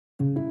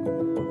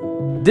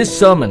This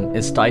sermon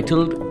is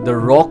titled The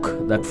Rock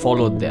That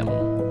Followed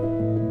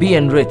Them. Be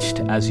enriched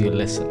as you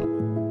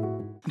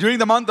listen. During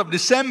the month of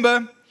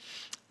December,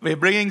 we're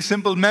bringing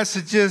simple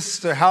messages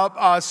to help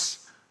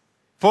us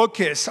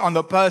focus on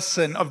the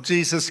person of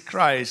Jesus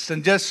Christ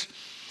and just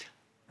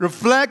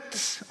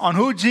reflect on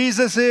who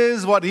Jesus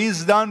is, what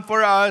He's done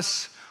for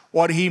us,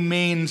 what He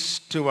means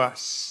to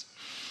us.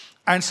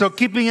 And so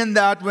keeping in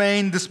that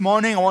vein, this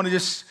morning I want to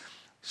just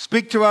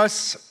speak to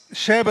us,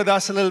 share with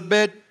us a little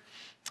bit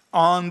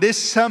on this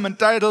sermon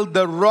titled,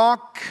 The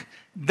Rock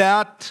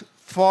That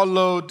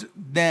Followed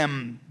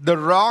Them. The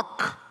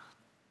Rock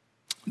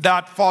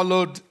That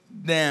Followed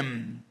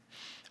Them.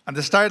 And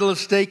this title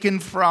is taken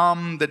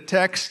from the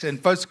text in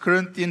 1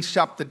 Corinthians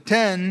chapter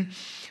 10,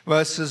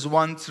 verses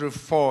 1 through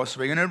 4. So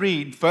we're going to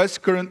read 1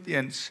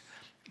 Corinthians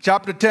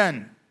chapter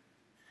 10,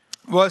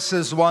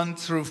 verses 1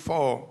 through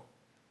 4.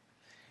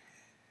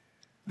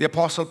 The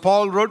Apostle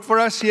Paul wrote for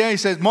us here. He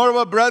says,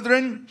 "Moreover,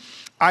 brethren,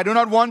 I do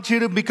not want you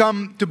to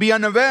be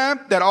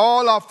unaware that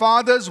all our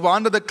fathers were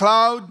under the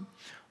cloud,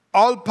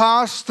 all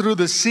passed through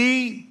the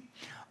sea,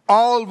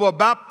 all were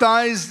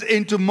baptized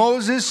into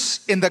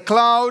Moses in the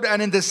cloud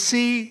and in the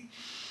sea,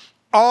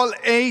 all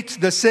ate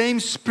the same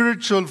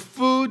spiritual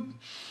food,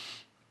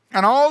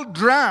 and all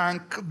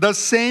drank the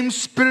same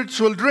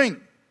spiritual drink.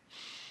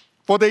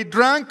 For they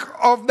drank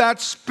of that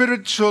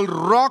spiritual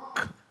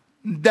rock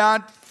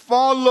that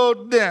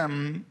followed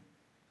them,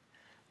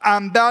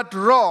 and that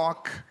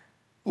rock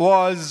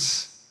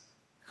was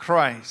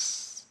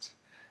Christ."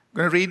 I'm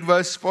going to read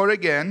verse 4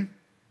 again.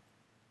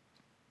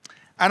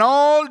 "And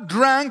all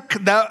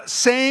drank the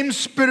same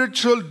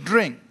spiritual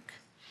drink,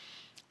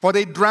 for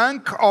they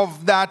drank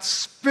of that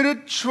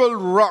spiritual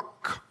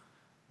rock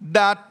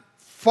that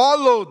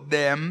followed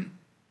them,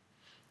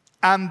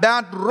 and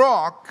that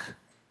rock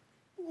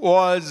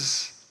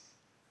was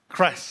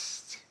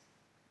Christ."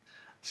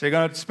 So you're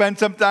going to spend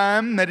some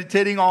time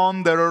meditating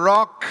on the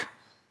rock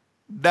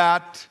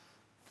that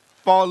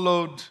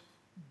followed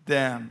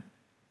them.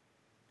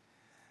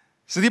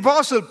 So the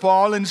Apostle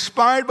Paul,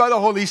 inspired by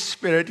the Holy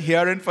Spirit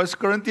here in 1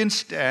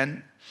 Corinthians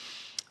 10,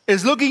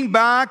 is looking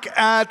back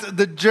at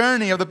the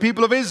journey of the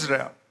people of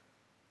Israel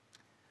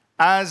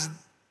as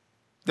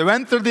they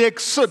went through the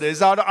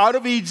Exodus out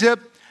of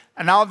Egypt,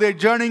 and now they're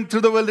journeying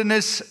through the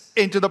wilderness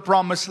into the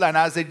promised land.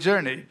 As they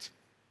journeyed,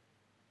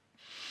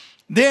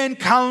 they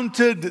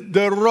encountered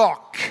the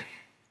rock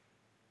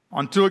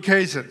on 2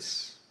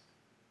 occasions.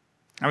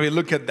 And we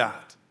look at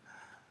that.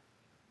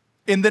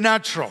 In the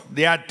natural,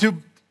 they had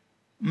 2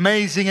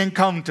 amazing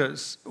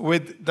encounters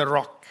with the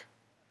rock.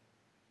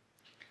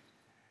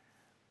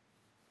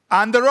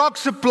 And the rock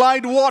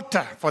supplied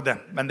water for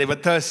them when they were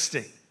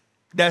thirsty,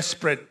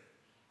 desperate.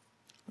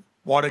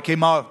 Water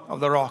came out of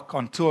the rock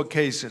on 2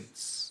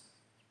 occasions.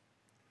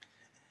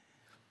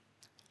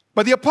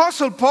 But the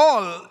Apostle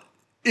Paul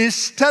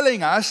is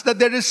telling us that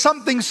there is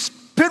something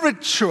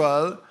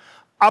spiritual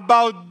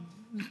about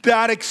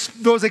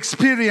those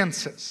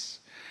experiences.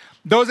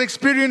 Those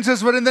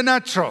experiences were in the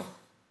natural.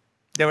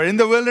 They were in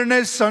the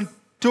wilderness on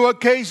 2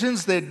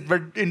 occasions. They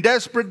were in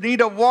desperate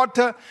need of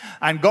water,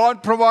 and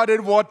God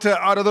provided water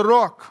out of the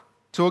rock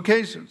 2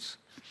 occasions.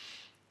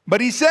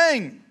 But he's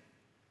saying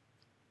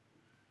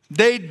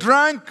they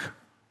drank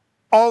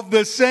of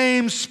the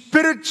same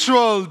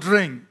spiritual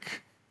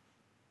drink.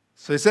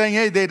 So he's saying,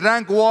 hey, they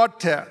drank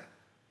water,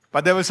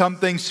 but there was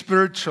something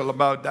spiritual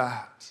about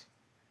that.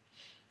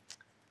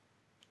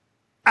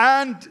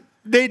 And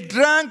they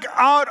drank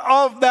out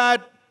of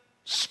that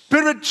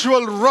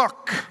spiritual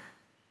rock.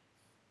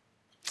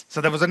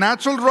 So there was a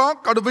natural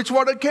rock out of which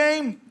water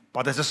came,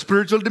 but there's a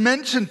spiritual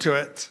dimension to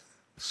it.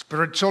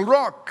 Spiritual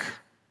rock.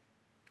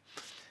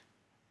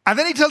 And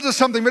then he tells us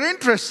something very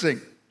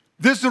interesting.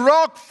 This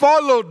rock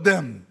followed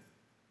them.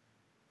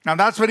 Now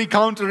that's very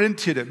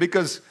counterintuitive,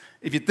 because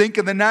if you think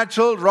in the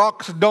natural,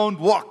 rocks don't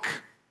walk.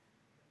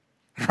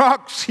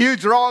 Rocks,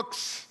 huge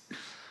rocks,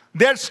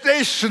 they're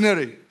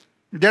stationary.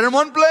 They're in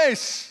one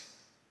place.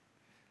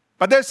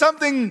 But there's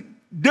something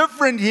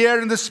different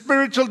here in the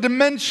spiritual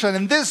dimension.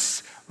 And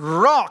this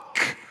rock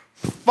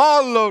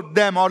followed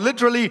them, or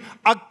literally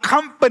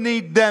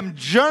accompanied them,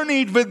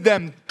 journeyed with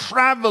them,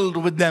 traveled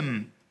with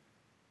them.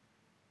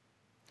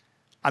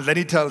 And then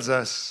he tells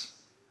us,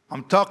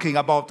 I'm talking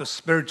about the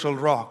spiritual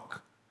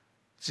rock,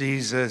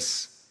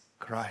 Jesus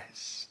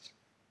Christ.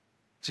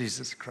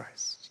 Jesus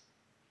Christ.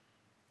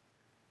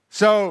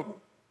 So,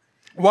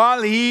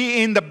 while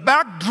he, in the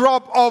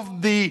backdrop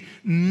of the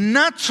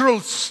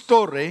natural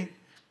story,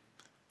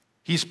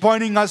 he's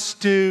pointing us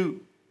to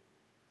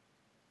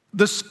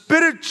the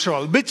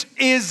spiritual, which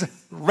is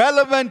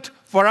relevant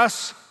for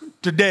us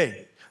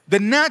today. The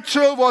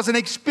natural was an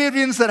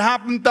experience that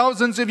happened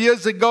thousands of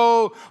years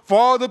ago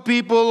for the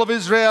people of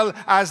Israel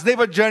as they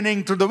were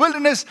journeying through the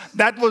wilderness.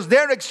 That was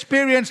their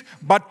experience.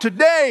 But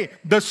today,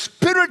 the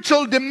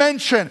spiritual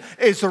dimension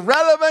is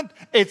relevant,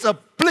 it's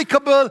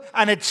applicable,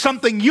 and it's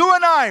something you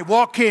and I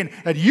walk in,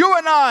 that you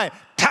and I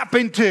tap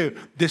into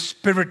the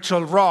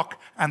spiritual rock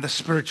and the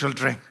spiritual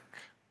drink.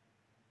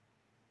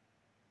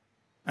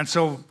 And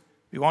so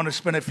We want to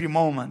spend a few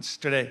moments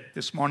today,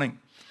 this morning,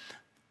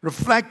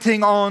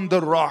 reflecting on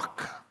the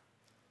rock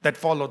that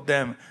followed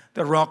them,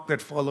 the rock that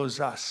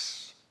follows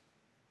us.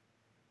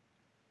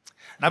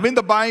 Now, in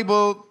the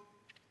Bible,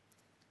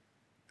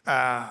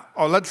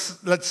 let's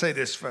say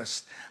this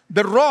first.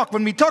 The rock,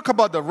 when we talk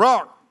about the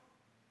rock,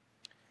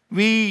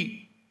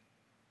 in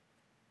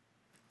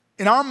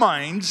our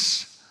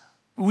minds,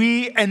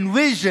 we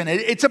envision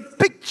it. It's a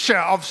picture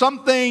of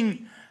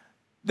something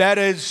that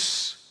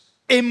is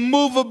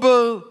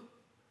immovable,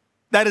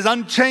 that is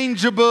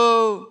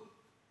unchangeable,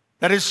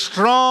 that is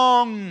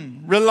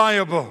strong,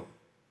 reliable.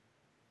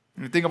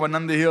 When you think about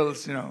Nandi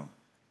Hills,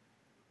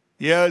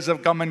 years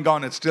have come and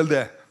gone, it's still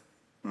there.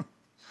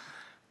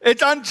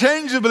 It's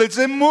unchangeable, it's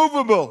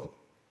immovable.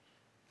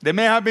 There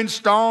may have been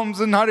storms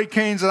and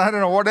hurricanes and I don't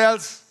know what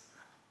else,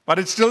 but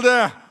it's still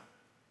there.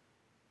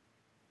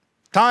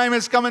 Time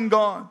has come and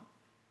gone.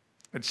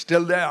 It's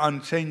still there,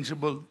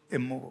 unchangeable,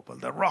 immovable.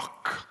 The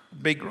rock,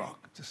 big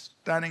rock, just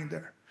standing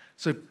there.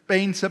 So it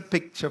paints a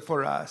picture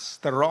for us,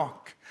 the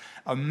rock.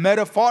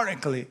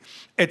 Metaphorically,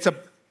 it's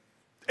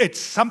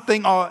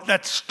something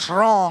that's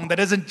strong, that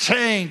doesn't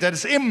change, that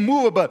is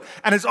immovable.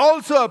 And it's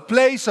also a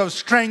place of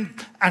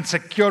strength and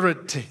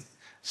security.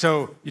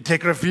 So you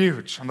take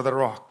refuge under the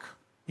rock.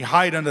 You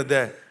hide under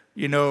there.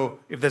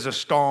 If there's a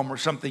storm or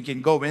something, you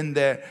can go in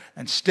there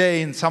and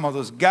stay in some of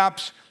those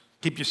gaps,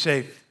 keep you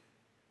safe.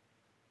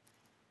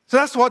 So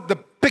that's what the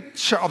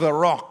picture of the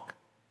rock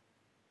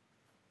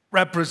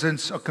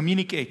represents or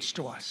communicates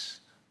to us.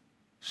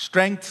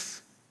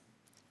 Strength,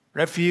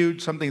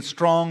 refuge, something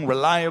strong,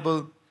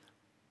 reliable,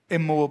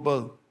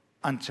 immovable,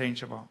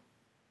 unchangeable.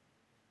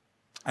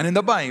 And in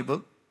the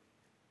Bible,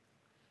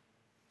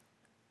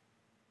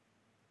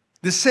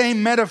 the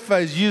same metaphor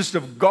is used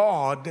of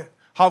God,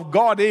 how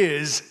God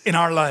is in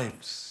our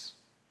lives.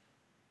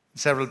 In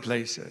several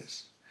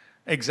places.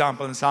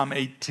 Example, in Psalm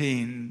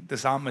 18, the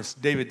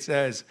psalmist David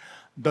says,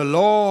 "The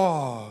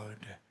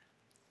Lord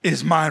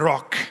is my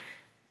rock."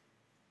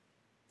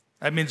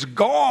 That means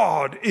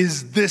God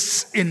is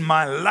this in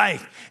my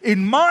life.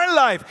 In my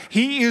life,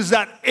 He is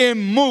that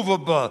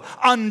immovable,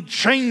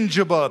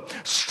 unchangeable,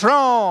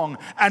 strong,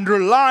 and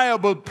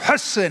reliable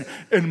person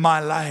in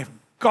my life.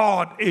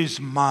 God is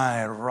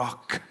my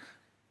rock.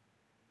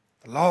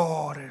 The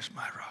Lord is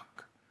my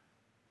rock.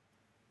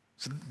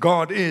 So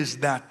God is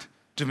that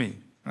to me.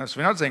 So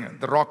we're not saying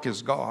the rock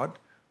is God.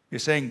 We're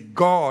saying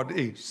God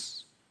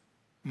is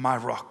my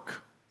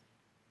rock.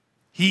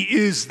 He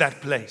is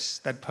that place,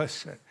 that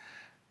person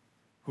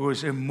who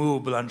is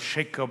immovable,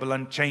 unshakable,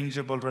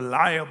 unchangeable,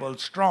 reliable,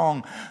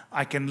 strong.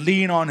 I can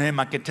lean on Him.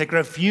 I can take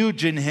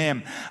refuge in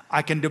Him.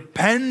 I can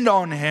depend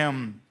on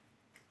Him.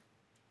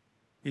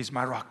 He's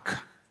my rock.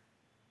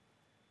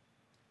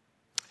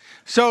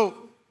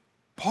 So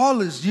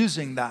Paul is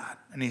using that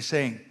and he's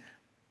saying,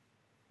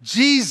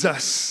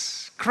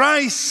 Jesus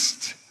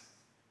Christ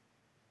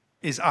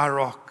is our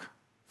rock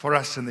for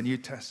us in the New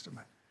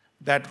Testament.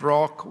 That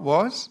rock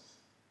was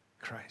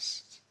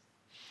Christ.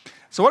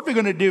 So what we're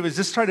going to do is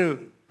just try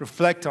to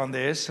reflect on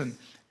this and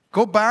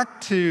go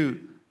back to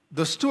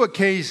those two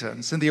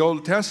occasions in the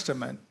Old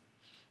Testament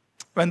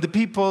when the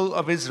people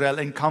of Israel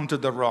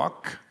encountered the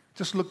rock.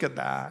 Just look at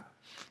that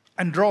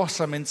and draw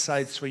some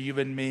insights for you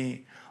and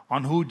me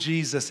on who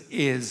Jesus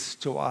is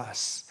to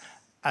us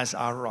as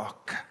our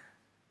rock.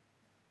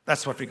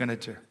 That's what we're going to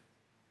do.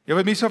 You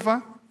with me so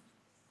far?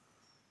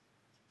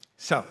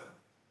 So,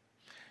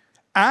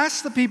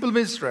 as the people of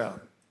Israel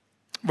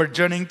were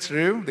journeying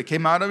through, they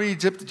came out of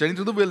Egypt, journeying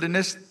through the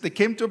wilderness, they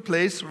came to a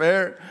place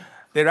where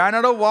they ran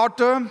out of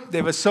water.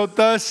 They were so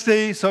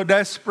thirsty, so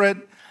desperate.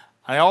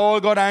 And they all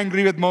got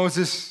angry with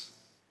Moses.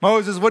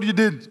 Moses, what you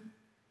did?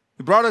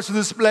 You brought us to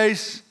this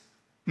place,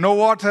 no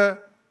water.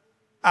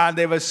 And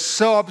they were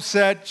so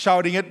upset,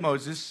 shouting at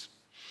Moses.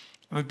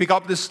 We pick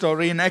up this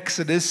story in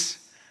Exodus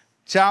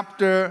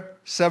chapter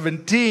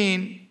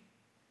 17,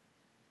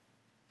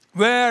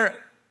 where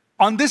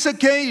on this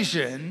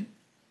occasion,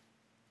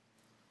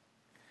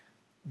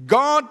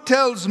 God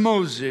tells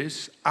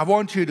Moses, I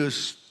want you to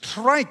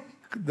strike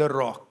the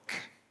rock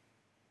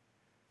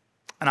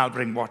and I'll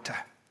bring water.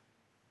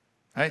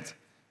 Right?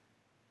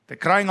 They're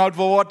crying out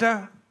for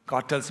water.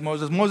 God tells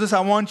Moses, Moses, I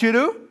want you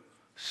to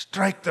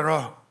strike the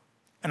rock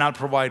and I'll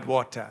provide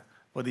water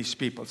for these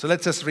people. So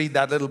let's just read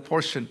that little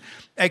portion.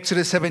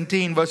 Exodus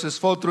 17, verses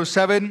 4 through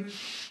 7.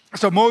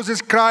 So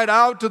Moses cried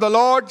out to the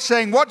Lord,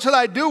 saying, what shall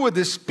I do with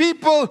this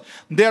people?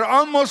 They're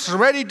almost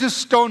ready to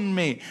stone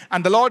me.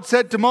 And the Lord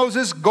said to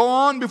Moses, go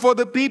on before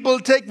the people,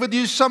 take with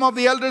you some of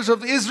the elders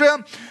of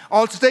Israel.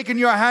 Also take in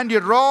your hand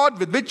your rod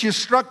with which you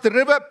struck the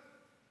river,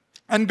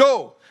 and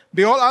go.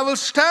 Behold, I will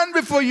stand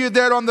before you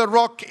there on the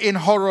rock in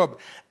Horeb.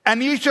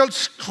 And you shall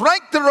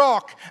strike the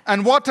rock,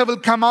 and water will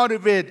come out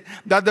of it,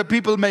 that the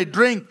people may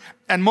drink.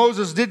 And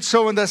Moses did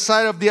so in the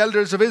sight of the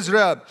elders of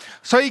Israel.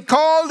 So he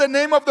called the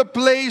name of the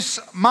place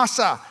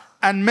Massah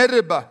and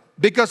Meribah,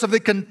 because of the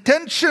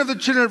contention of the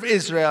children of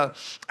Israel,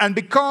 and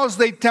because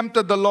they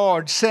tempted the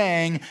Lord,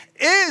 saying,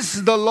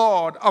 is the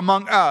Lord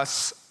among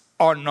us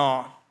or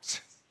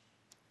not?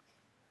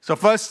 So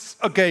first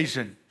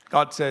occasion,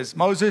 God says,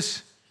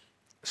 Moses,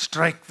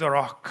 strike the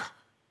rock.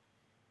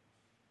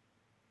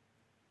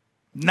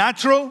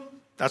 Natural,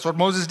 that's what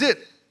Moses did.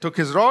 Took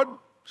his rod,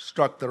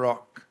 struck the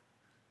rock.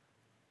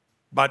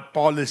 But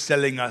Paul is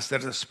telling us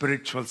there's a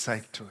spiritual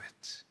side to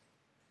it.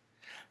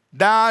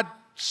 That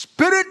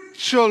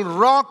spiritual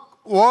rock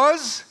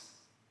was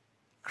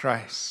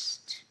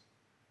Christ.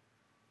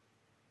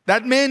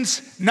 That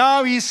means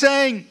now he's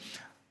saying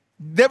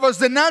there was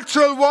the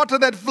natural water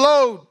that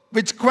flowed,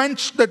 which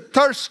quenched the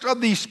thirst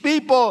of these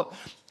people.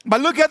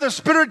 But look at the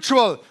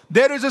spiritual.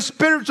 There is a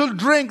spiritual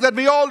drink that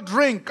we all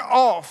drink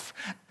of.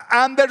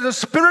 And there's a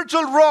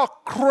spiritual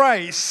rock,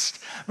 Christ.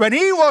 When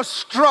he was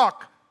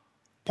struck,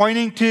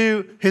 pointing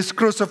to his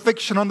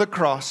crucifixion on the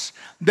cross,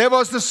 there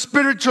was the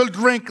spiritual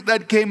drink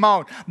that came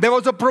out. There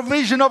was a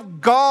provision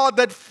of God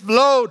that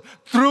flowed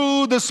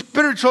through the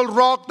spiritual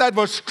rock that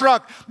was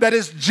struck. That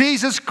is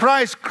Jesus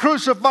Christ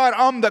crucified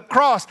on the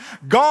cross.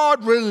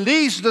 God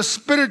released the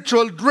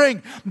spiritual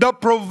drink, the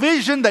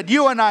provision that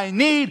you and I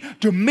need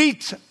to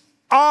meet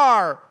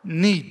our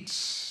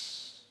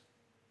needs.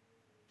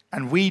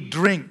 And we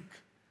drink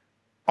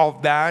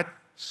of that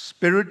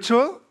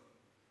spiritual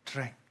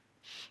drink.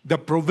 The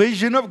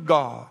provision of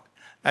God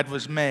that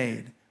was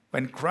made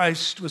when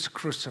Christ was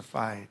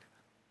crucified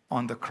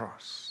on the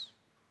cross.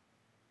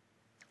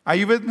 Are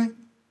you with me?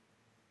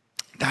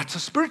 That's a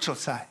spiritual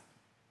side.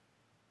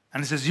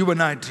 And it says you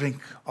and I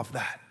drink of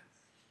that.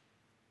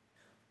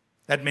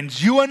 That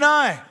means you and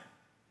I,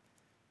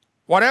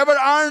 whatever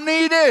our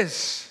need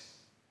is,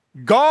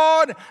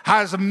 God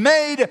has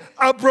made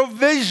a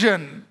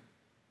provision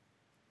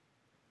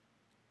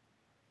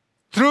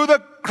through the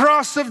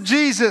cross of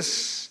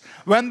Jesus.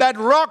 When that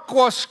rock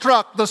was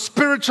struck, the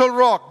spiritual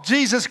rock,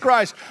 Jesus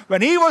Christ,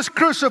 when he was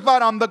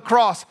crucified on the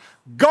cross,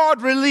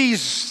 God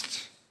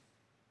released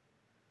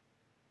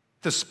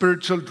the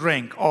spiritual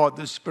drink or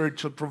the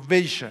spiritual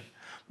provision,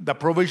 the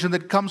provision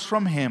that comes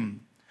from him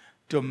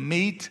to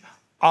meet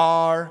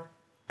our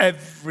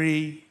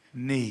every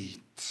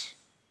need.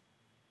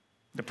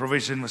 The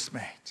provision was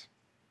made.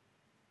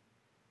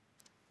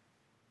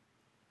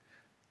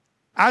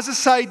 As a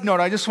side note,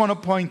 I just want to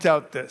point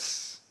out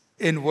this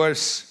in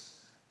verse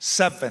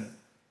 7.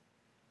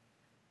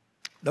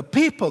 The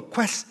people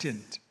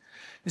questioned.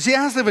 You see,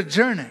 as they were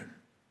journeying,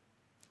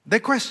 they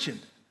questioned,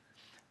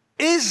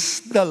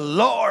 is the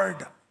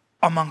Lord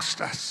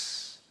amongst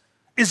us?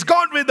 Is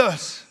God with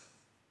us?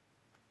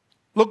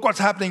 Look what's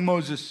happening,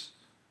 Moses.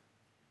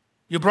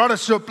 You brought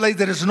us to a place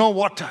there is no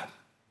water.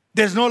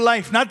 There's no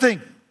life, nothing.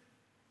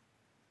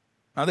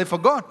 Now they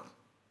forgot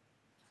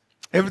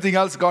everything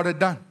else God had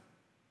done.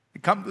 They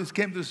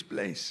came to this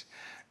place.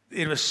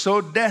 It was so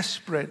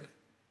desperate.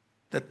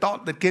 The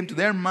thought that came to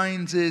their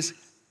minds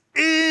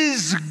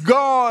is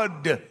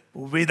God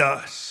with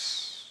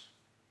us?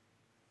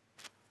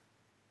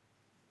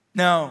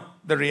 Now,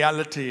 the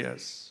reality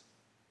is,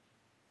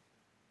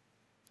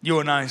 you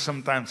and I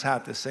sometimes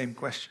have the same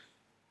question.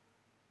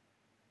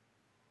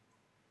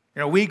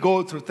 You know, we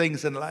go through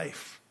things in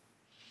life.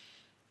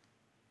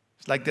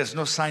 It's like there's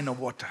no sign of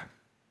water.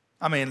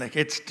 I mean, like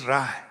it's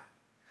dry.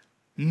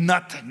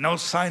 Nothing, no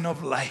sign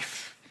of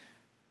life.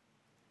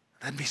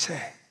 Then we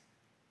say,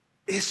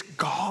 is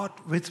God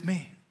with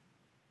me?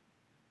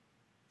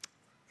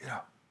 You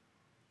know,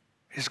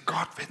 is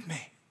God with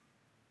me?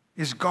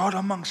 Is God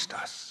amongst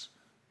us?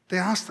 They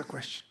ask the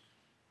question.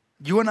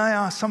 You and I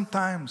are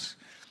sometimes,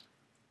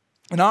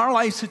 in our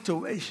life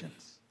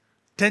situations,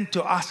 tend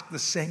to ask the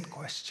same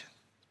question.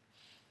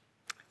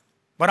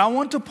 But I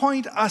want to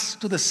point us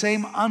to the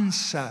same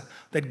answer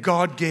that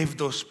God gave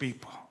those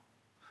people.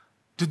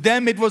 To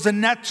them, it was a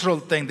natural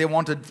thing. They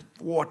wanted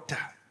water.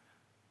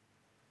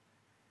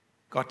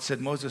 God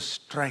said, Moses,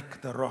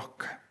 strike the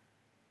rock.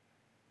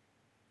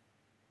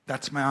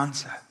 That's my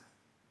answer.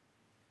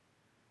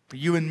 For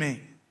you and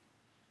me,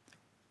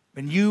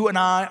 when you and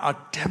I are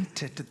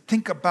tempted to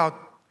think about,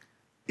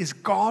 is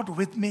God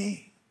with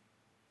me?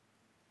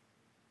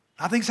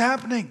 Nothing's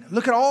happening.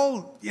 Look at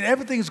all,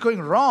 everything is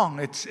going wrong.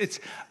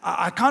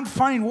 I can't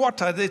find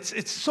water.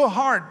 It's so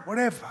hard,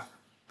 whatever.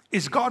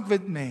 Is God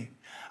with me?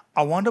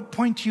 I want to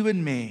point you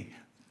and me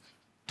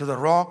to the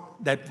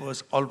rock that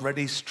was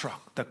already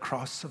struck, the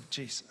cross of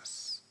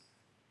Jesus.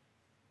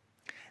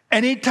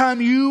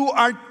 Anytime you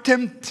are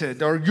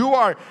tempted or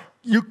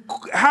you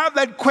have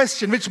that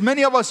question, which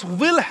many of us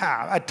will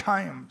have at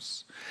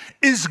times,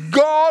 is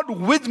God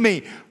with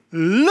me?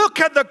 Look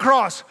at the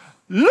cross.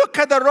 Look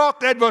at the rock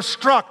that was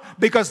struck,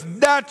 because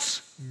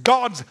that's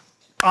God's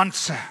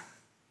answer.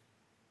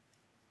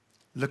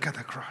 Look at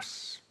the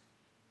cross.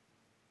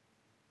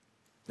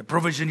 The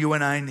provision you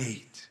and I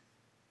need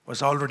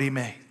was already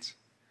made.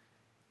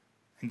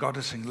 And God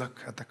is saying,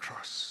 look at the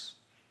cross.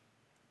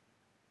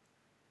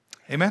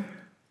 Amen?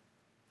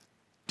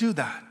 Do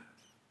that.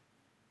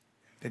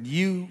 That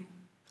you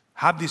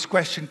have this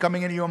question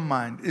coming into your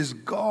mind. Is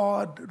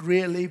God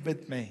really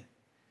with me?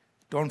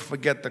 Don't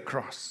forget the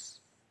cross,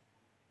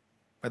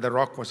 where the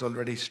rock was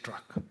already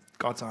struck.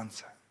 God's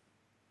answer.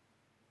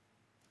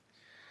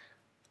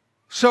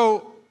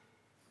 So,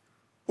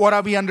 What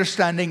are we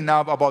understanding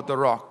now about the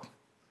rock?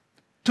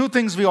 Two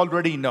things we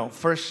already know.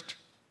 First,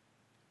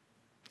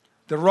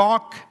 the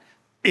rock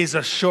is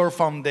a sure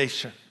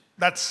foundation.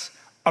 That's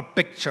a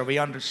picture we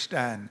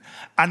understand.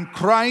 And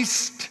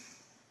Christ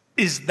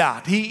is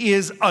that. He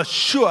is a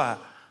sure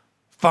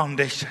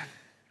foundation,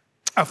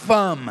 a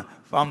firm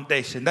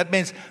foundation. That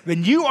means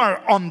when you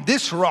are on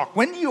this rock,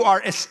 when you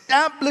are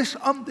established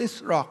on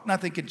this rock,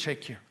 nothing can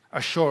shake you.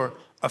 A sure,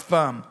 a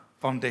firm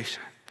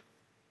foundation.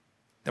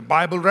 The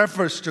Bible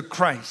refers to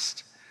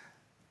Christ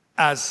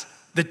as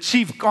the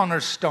chief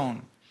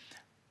cornerstone,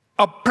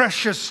 a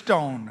precious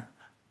stone,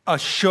 a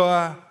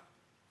sure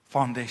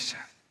foundation.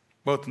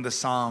 Both in the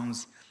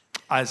Psalms,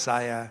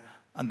 Isaiah,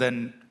 and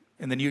then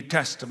in the New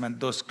Testament,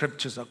 those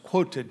scriptures are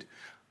quoted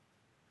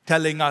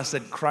telling us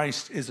that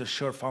Christ is a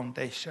sure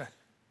foundation.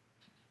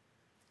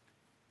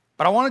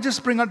 But I want to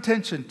just bring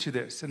attention to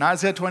this. In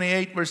Isaiah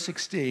 28, verse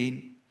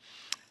 16,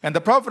 and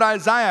the prophet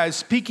Isaiah is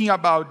speaking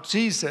about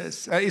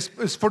Jesus,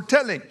 is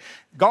foretelling.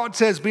 God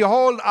says,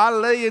 behold, I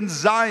lay in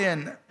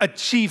Zion a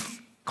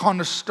chief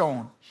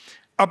cornerstone,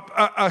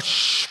 a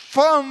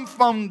firm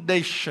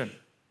foundation,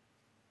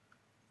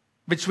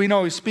 which we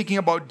know is speaking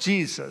about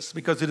Jesus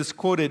because it is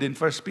quoted in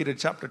 1 Peter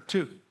chapter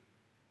 2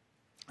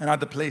 and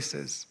other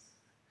places.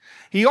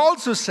 He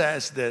also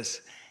says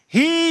this,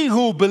 he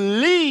who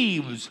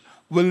believes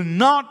will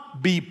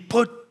not be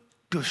put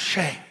to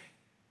shame.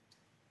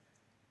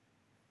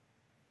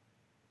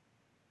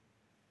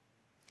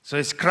 So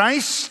is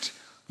Christ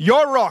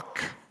your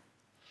rock?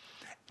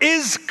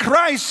 Is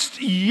Christ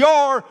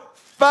your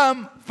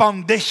firm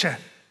foundation?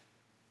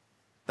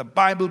 The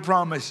Bible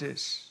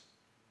promises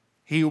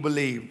he who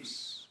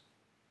believes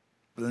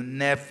will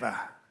never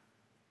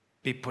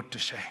be put to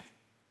shame.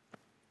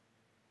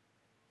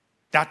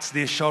 That's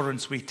the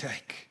assurance we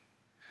take.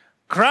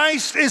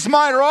 Christ is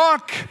my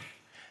rock.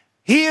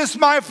 He is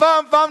my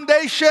firm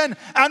foundation,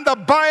 and the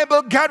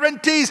Bible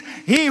guarantees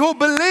he who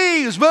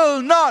believes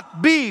will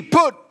not be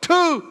put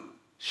to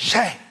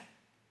shame.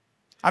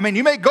 I mean,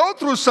 you may go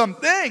through some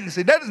things.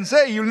 It doesn't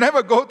say you'll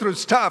never go through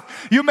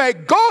stuff. You may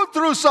go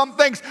through some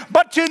things,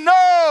 but you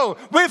know,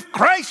 if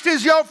Christ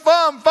is your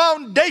firm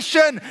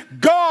foundation,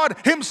 God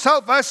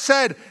himself has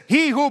said,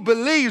 he who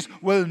believes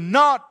will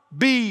not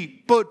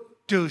be put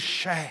to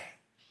shame.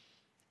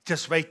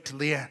 Just wait till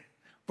the end.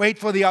 Wait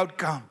for the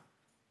outcome.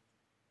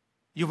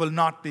 You will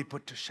not be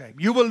put to shame.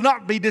 You will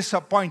not be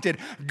disappointed.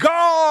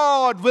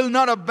 God will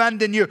not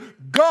abandon you.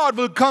 God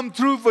will come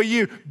through for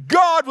you.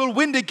 God will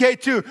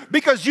vindicate you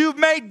because you've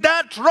made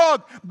that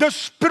rock, the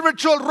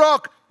spiritual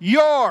rock,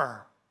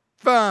 your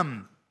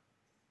firm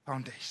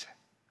foundation.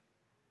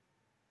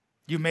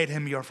 You made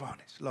him your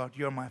foundation. Lord,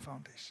 you're my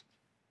foundation.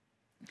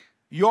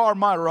 You're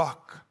my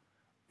rock.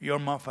 You're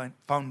my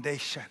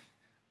foundation.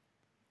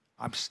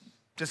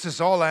 This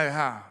is all I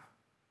have.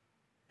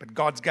 But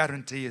God's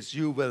guarantee is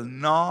you will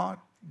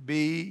not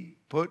be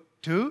put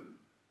to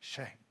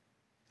shame.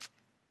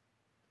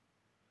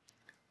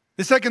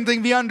 The second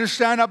thing we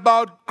understand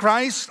about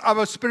Christ,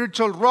 our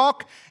spiritual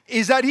rock,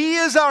 is that he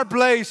is our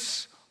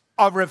place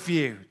of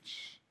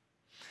refuge.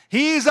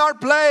 He is our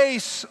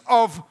place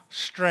of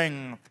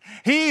strength.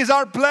 He is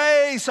our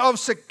place of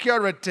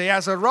security.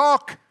 As a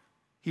rock,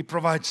 he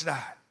provides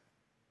that.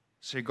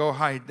 So you go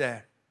hide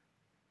there.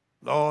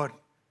 Lord,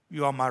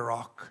 you are my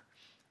rock.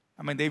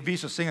 I mean, they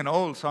used to sing an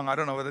old song. I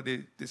don't know whether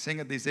they sing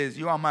it these days.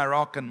 You are my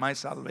rock and my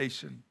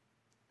salvation.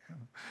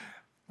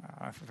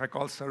 If I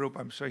call Sarup,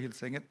 I'm sure he'll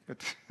sing it.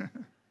 But that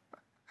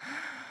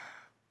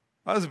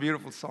was a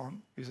beautiful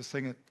song. He used to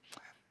sing it.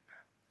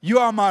 You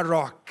are my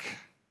rock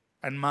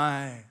and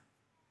my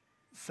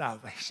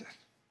salvation.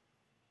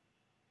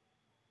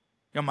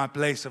 You're my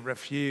place of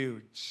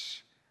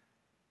refuge.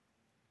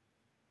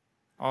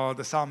 Oh,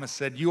 the psalmist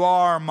said, you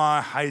are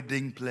my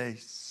hiding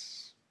place.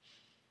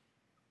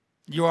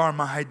 You are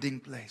my hiding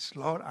place.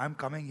 Lord, I'm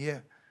coming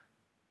here.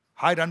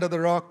 Hide under the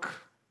rock.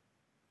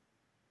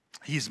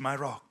 He's my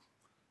rock,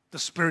 the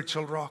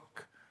spiritual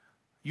rock.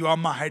 You are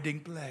my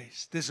hiding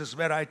place. This is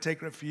where I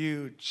take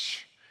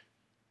refuge.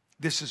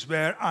 This is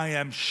where I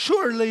am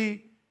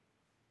surely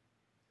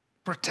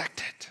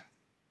protected.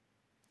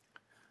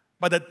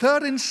 But the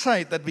third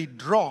insight that we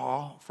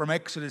draw from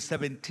Exodus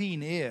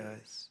 17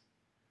 is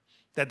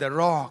that the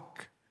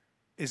rock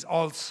is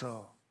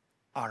also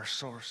our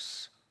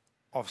source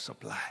of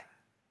supply.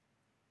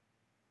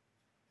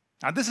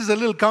 Now, this is a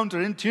little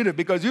counterintuitive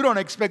because you don't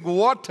expect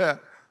water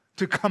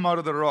to come out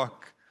of the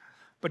rock.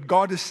 But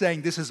God is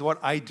saying, this is what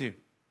I do.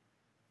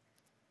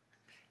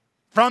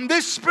 From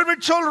this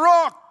spiritual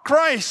rock,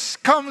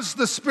 Christ, comes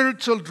the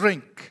spiritual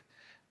drink,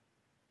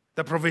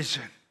 the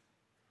provision.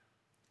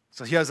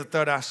 So here's the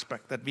third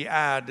aspect that we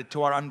add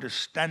to our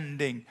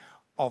understanding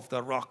of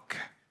the rock.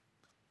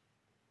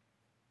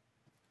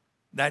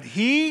 That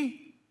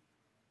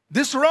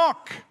this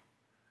rock,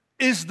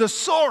 is the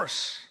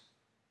source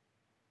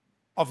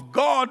of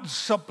God's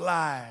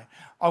supply,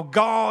 of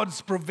God's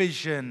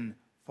provision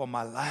for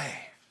my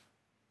life.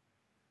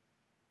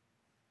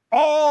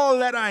 All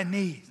that I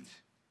need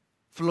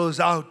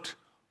flows out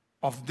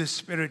of this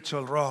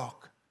spiritual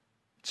rock,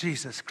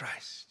 Jesus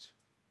Christ.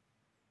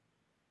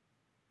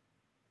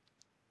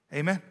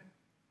 Amen.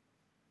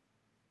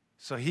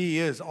 So He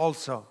is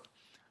also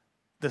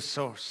the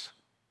source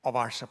of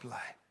our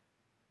supply.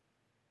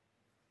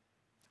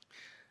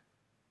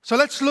 So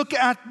let's look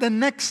at the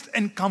next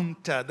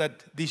encounter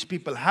that these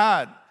people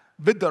had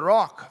with the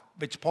rock,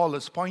 which Paul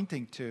is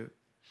pointing to.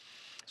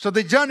 So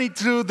they journeyed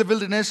through the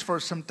wilderness for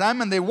some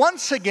time, and they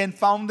once again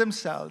found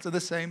themselves in the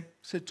same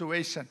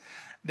situation.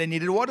 They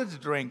needed water to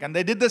drink, and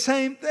they did the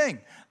same thing.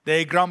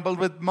 They grumbled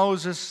with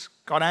Moses,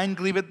 got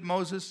angry with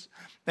Moses.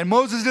 Then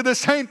Moses did the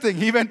same thing.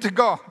 He went to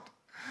God.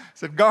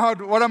 Said,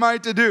 God, what am I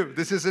to do?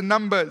 This is in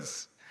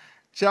Numbers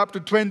chapter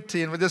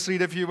 20, and we'll just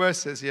read a few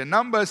verses here.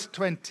 Numbers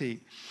 20,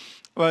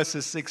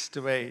 verses 6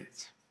 to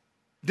 8.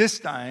 This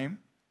time,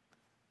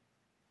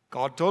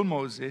 God told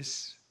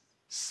Moses,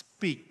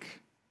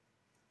 speak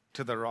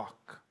to the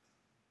rock.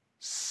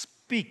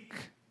 Speak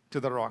to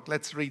the rock.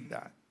 Let's read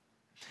that.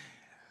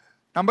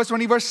 Numbers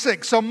 20, verse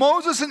 6. So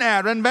Moses and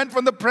Aaron went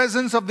from the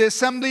presence of the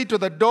assembly to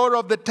the door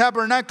of the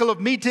tabernacle of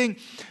meeting.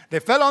 They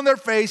fell on their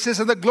faces,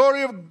 and the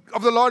glory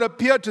of the Lord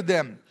appeared to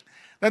them.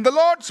 Then the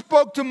Lord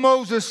spoke to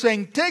Moses,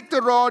 saying, take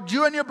the rod,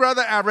 you and your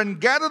brother Aaron,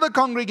 gather the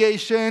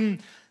congregation,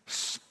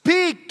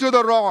 speak to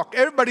the rock.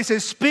 Everybody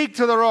says, speak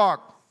to the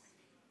rock.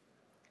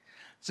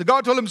 So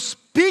God told him,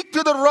 speak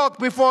to the rock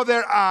before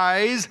their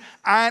eyes,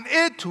 and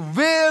it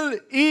will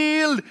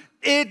yield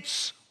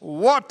its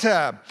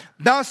water.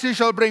 Thus you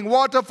shall bring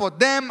water for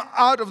them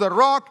out of the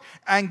rock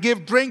and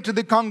give drink to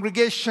the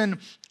congregation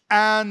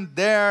and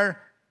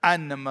their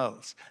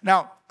animals.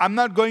 Now, we're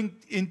not going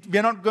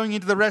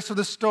into the rest of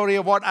the story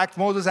of what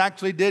Moses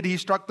actually did. He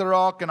struck the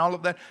rock and all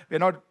of that. We're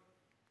not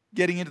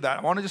getting into that.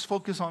 I want to just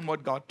focus on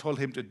what God told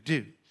him to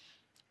do.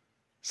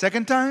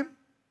 Second time,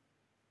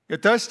 you're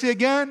thirsty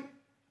again.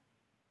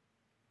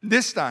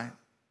 This time,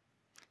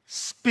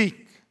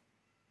 speak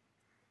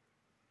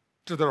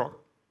to the rock,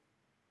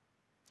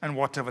 and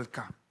water will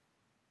come.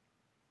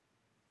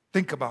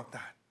 Think about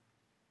that.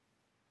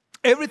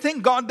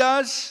 Everything God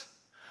does,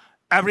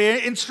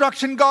 every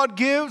instruction God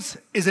gives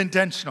is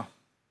intentional.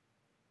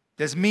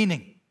 There's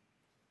meaning.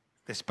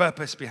 There's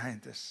purpose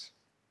behind this.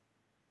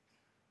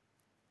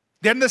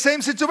 They're in the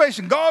same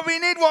situation. God, we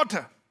need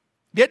water.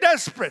 We're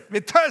desperate.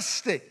 We're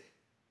thirsty.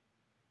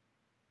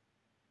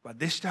 But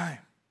this time,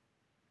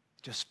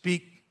 just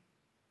speak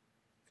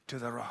to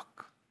the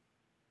rock.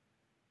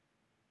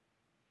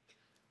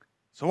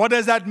 So what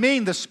does that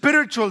mean? The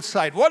spiritual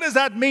side. What does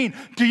that mean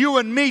to you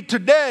and me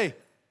today?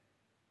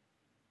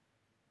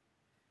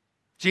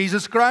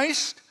 Jesus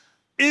Christ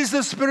is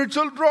the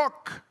spiritual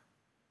rock.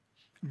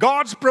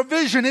 God's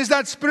provision is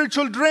that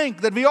spiritual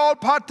drink that we all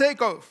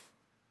partake of.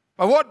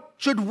 But what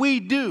should we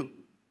do?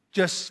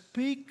 Just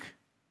speak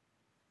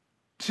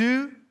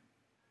to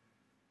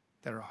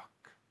the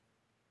rock.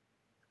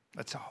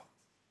 That's all.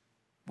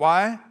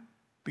 Why?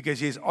 Because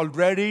He's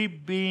already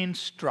been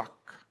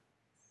struck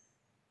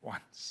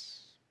once.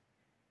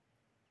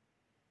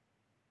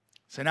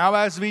 So now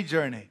as we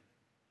journey,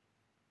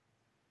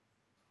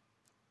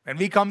 when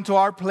we come to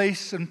our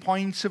place and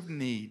points of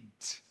need,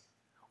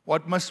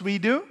 what must we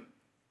do?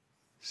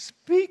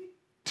 Speak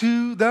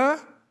to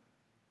the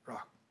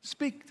rock.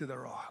 Speak to the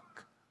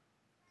rock.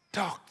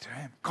 Talk to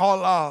Him.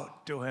 Call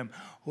out to Him.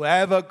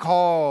 Whoever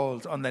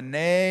calls on the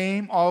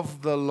name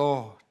of the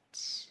Lord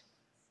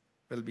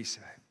will be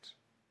saved.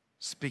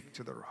 Speak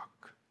to the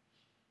rock.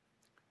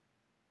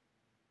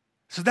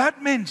 So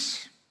that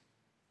means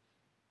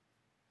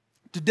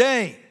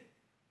today,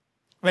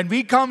 when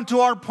we come to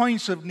our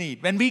points of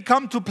need, when we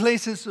come to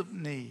places of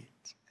need,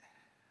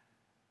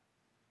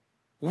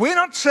 we're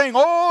not saying,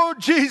 oh,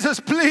 Jesus,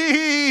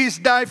 please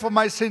die for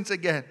my sins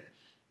again.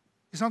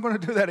 He's not going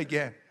to do that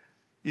again.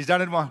 He's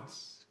done it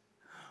once.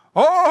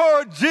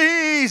 Oh,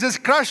 Jesus,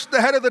 crush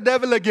the head of the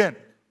devil again.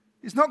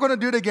 He's not going to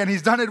do it again.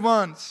 He's done it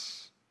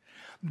once.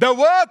 The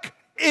work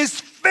is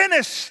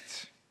finished.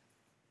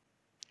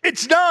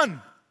 It's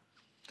done.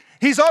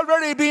 He's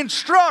already been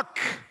struck.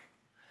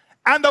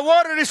 And the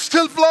water is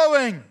still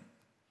flowing.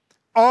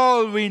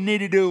 All we need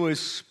to do is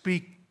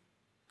speak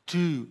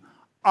to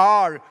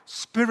our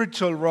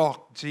spiritual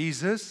rock,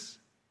 Jesus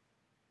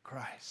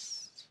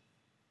Christ.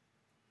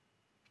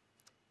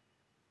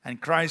 And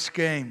Christ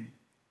came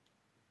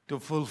to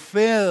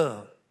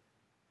fulfill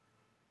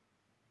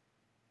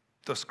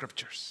the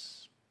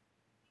scriptures.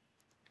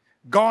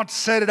 God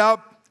set it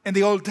up in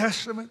the Old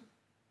Testament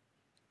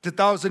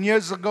 2,000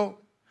 years ago.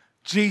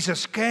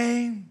 Jesus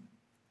came.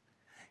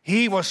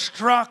 He was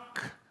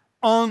struck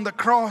on the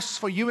cross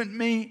for you and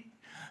me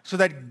so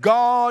that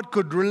God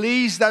could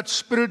release that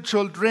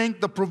spiritual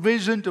drink, the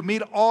provision to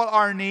meet all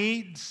our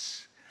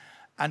needs.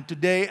 And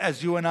today,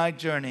 as you and I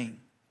journey,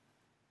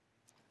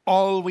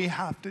 all we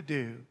have to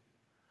do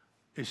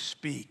is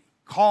speak.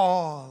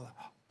 Call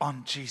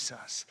on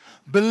Jesus,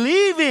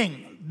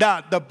 believing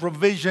that the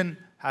provision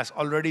has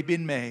already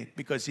been made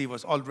because He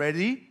was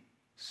already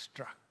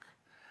struck.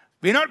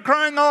 We're not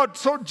crying out,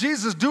 so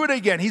Jesus, do it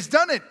again. He's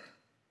done it.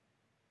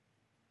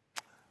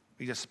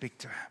 We just speak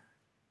to Him.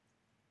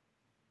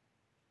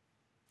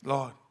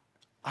 Lord,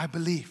 I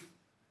believe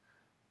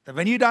that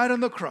when you died on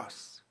the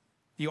cross,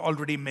 you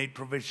already made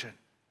provision.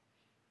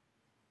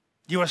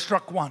 You were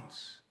struck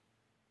once,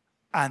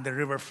 and the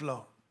river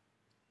flowed.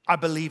 I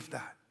believe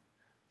that.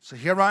 So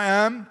here I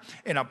am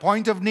in a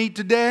point of need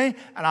today,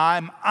 and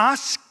I'm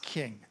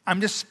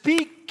just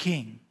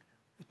speaking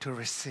to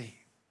receive.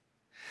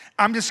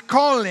 I'm just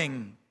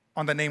calling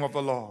on the name of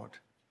the Lord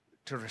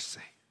to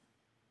receive.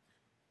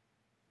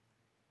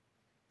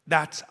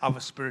 That's our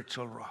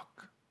spiritual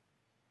rock.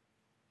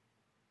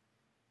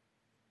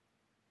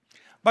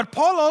 But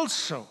Paul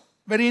also,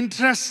 very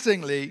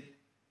interestingly,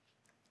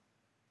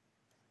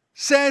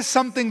 says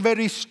something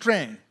very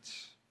strange,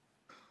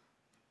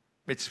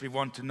 which we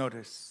want to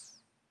notice.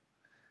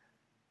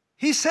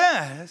 He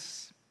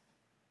says,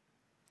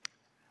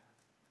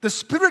 the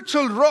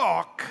spiritual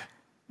rock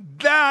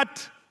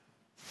that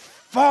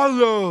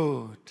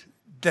followed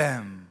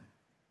them.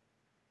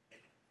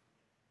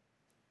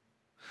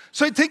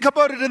 So you think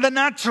about it in the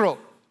natural.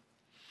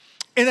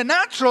 In the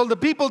natural, the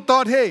people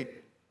thought, hey,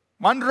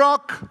 one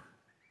rock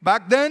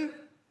back then,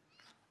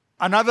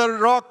 another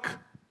rock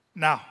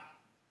now.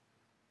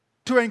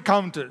 2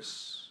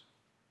 encounters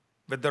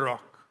with the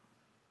rock,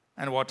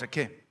 and water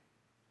came.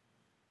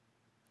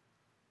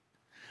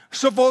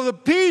 So for the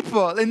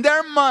people, in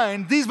their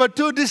mind, these were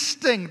 2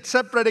 distinct,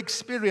 separate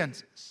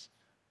experiences.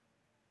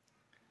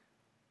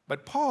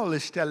 But Paul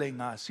is telling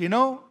us,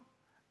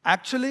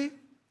 actually,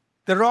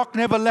 the rock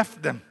never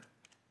left them.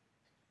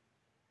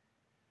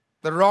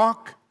 The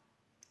rock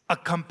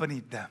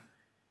accompanied them.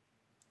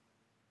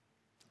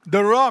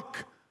 The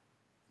rock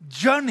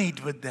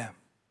journeyed with them.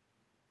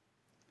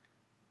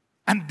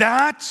 And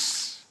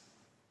that's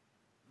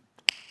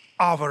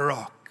our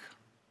rock,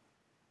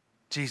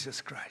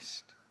 Jesus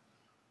Christ.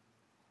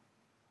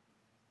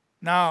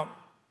 Now,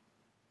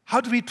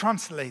 how do we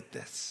translate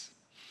this?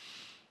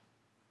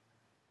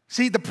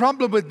 See, the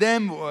problem with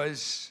them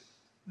was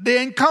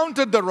they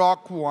encountered the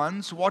rock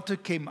once, water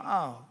came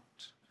out.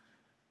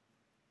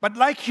 But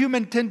like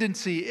human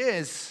tendency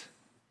is,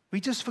 we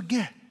just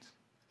forget.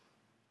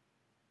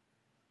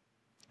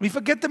 We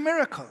forget the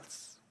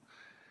miracles.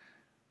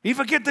 We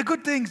forget the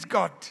good things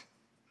God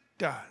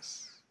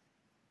does.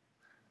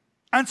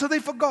 And so they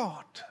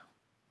forgot.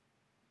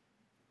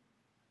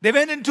 They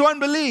went into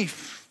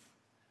unbelief.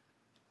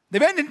 They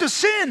went into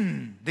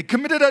sin. They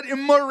committed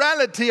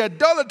immorality,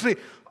 idolatry,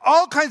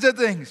 all kinds of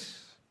things.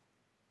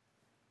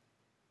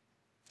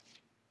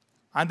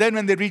 And then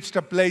when they reached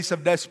a place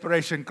of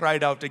desperation,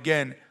 cried out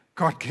again,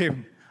 God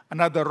gave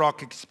another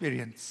rock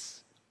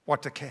experience.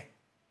 Water came.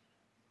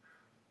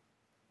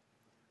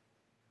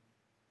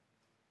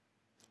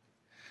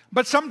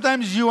 But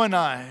sometimes you and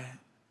I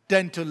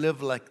tend to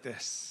live like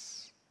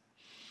this.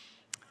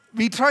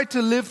 We try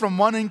to live from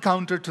one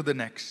encounter to the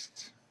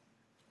next.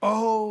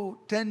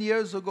 10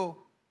 years ago,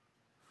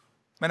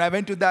 when I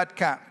went to that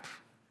camp,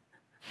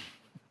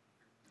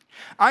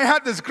 I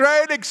had this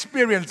great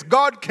experience.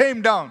 God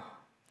came down.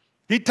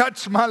 He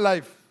touched my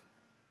life.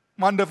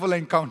 Wonderful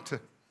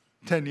encounter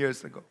 10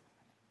 years ago.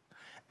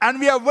 And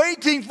we are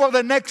waiting for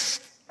the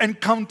next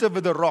encounter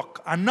with the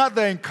rock,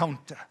 another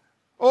encounter.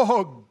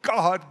 Oh,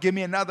 God, give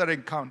me another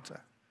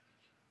encounter.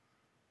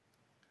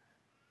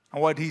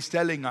 And what he's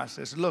telling us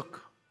is,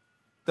 look,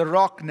 the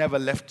rock never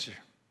left you.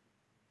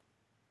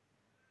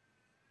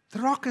 The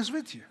rock is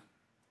with you.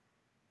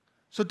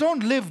 So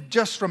don't live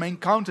just from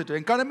encounter to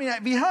encounter. I mean,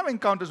 we have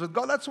encounters with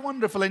God. That's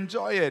wonderful.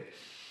 Enjoy it.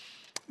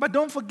 But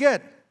don't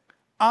forget,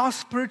 our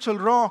spiritual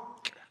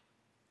rock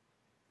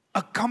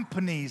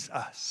accompanies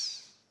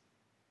us.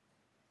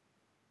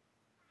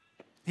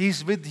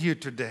 He's with you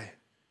today.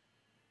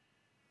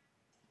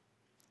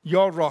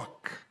 Your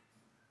rock,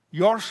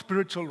 your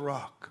spiritual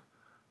rock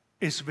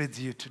is with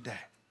you today.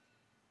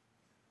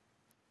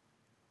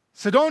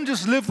 So don't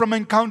just live from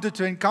encounter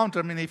to encounter.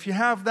 I mean, if you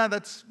have that,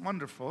 that's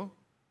wonderful.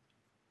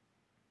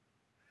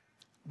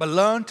 But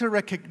learn to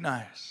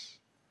recognize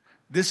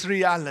this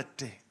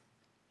reality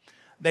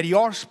that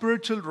your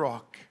spiritual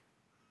rock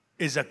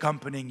is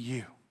accompanying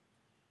you.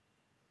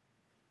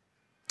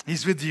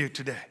 He's with you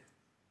today.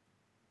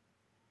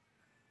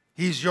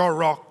 He's your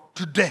rock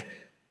today.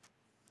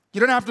 You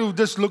don't have to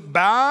just look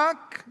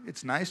back.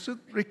 It's nice to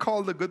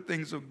recall the good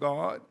things of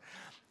God.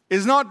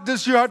 It's not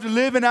just you have to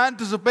live in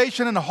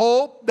anticipation and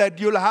hope that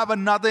you'll have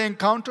another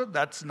encounter.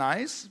 That's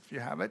nice if you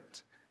have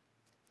it.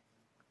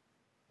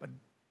 But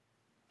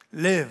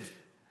live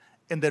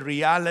in the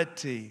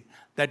reality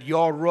that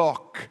your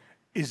rock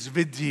is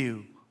with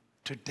you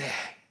today.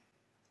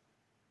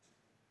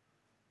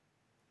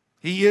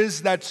 He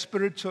is that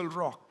spiritual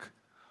rock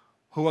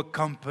who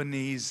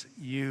accompanies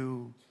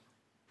you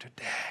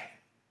today.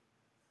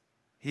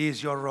 He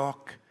is your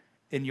rock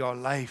in your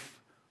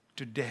life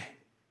today.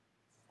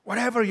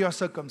 Whatever your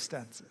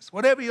circumstances,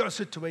 whatever your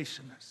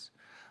situation is,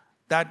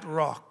 that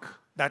rock,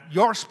 that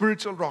your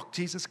spiritual rock,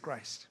 Jesus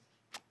Christ,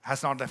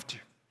 has not left you.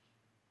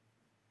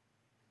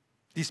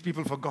 These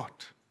people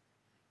forgot.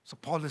 So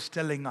Paul is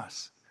telling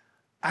us,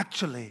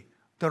 actually,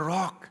 the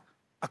rock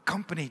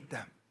accompanied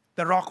them.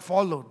 The rock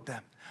followed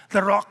them.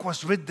 The rock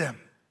was with them.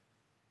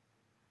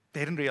 They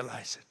didn't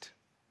realize it.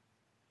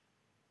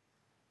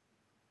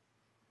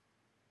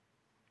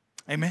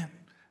 Amen.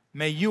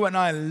 May you and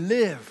I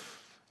live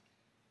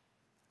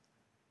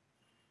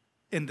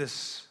in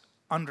this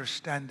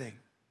understanding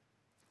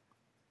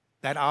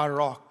that our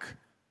rock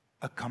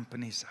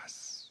accompanies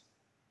us.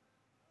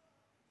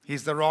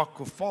 He's the rock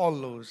who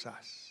follows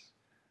us.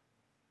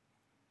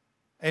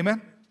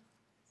 Amen?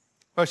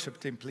 Worship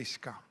team, please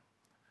come.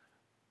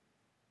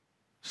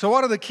 So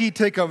what are the key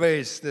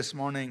takeaways this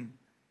morning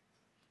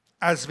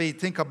as we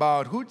think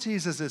about who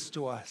Jesus is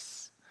to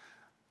us?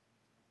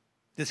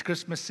 This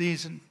Christmas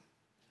season,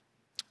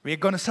 we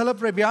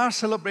are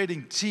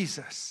celebrating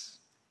Jesus.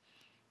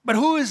 But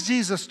who is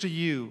Jesus to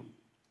you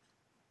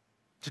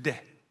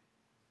today?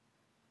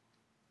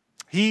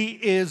 He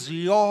is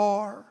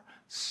your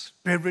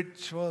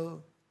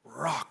spiritual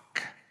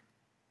rock.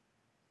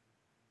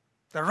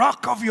 The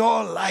rock of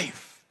your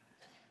life.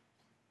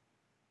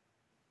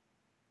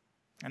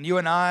 And you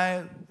and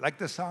I, like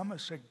the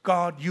psalmist, say,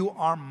 God, you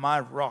are my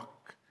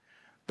rock.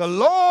 The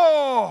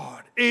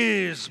Lord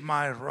is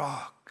my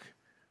rock.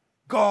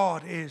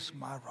 God is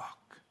my rock.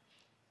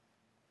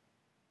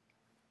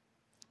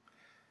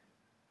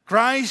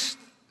 Christ,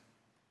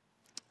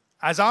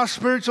 as our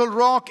spiritual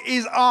rock,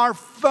 is our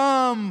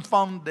firm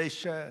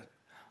foundation.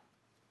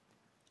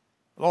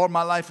 Lord,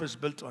 my life is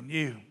built on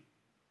you.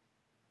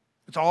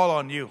 It's all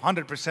on you,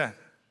 100%.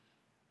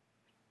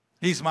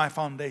 He's my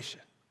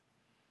foundation.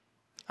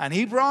 And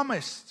He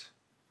promised,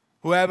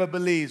 whoever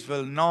believes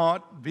will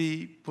not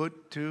be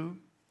put to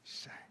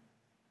shame.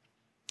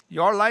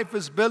 Your life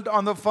is built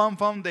on the firm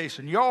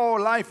foundation. Your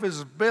life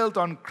is built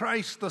on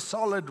Christ, the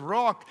solid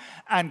rock.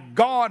 And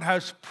God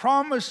has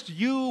promised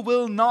you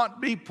will not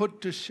be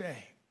put to shame.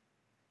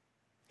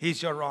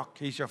 He's your rock.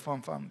 He's your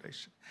firm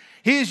foundation.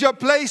 He's your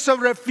place of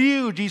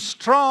refuge. He's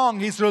strong.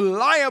 He's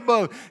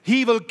reliable.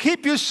 He will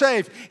keep you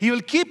safe. He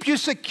will keep you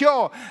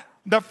secure.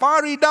 The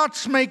fiery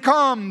darts may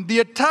come. The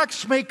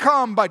attacks may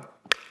come. But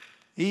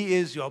He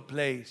is your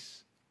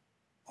place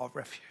of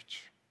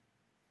refuge.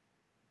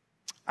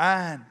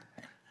 And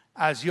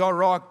as your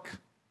rock,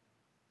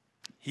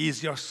 He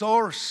is your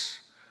source.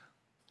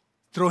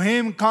 Through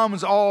Him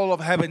comes all of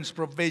heaven's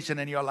provision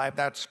in your life.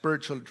 That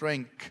spiritual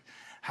drink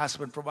has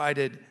been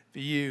provided for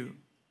you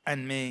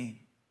and me.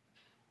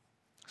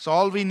 So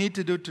all we need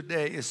to do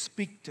today is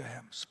speak to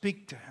Him.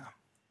 Speak to Him.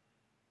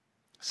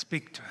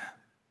 Speak to Him.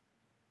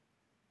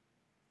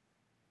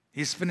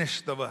 He's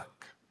finished the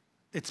work.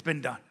 It's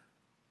been done.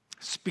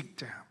 Speak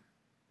to Him.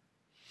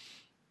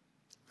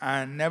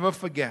 And never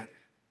forget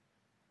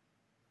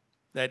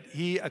that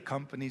He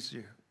accompanies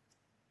you.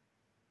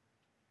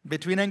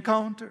 Between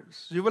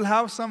encounters, you will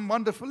have some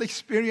wonderful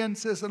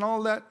experiences and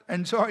all that.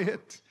 Enjoy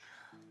it.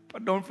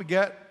 But don't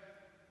forget,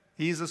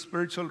 He's a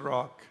spiritual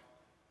rock,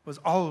 who's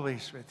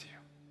always with you.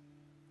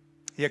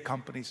 He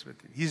accompanies with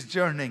you. He's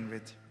journeying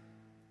with you.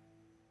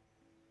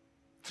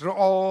 Through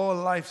all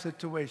life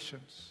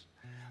situations,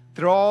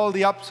 through all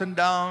the ups and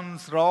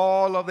downs, through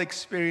all of the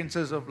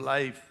experiences of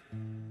life,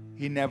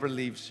 He never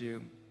leaves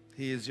you.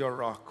 He is your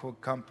rock who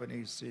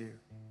accompanies you.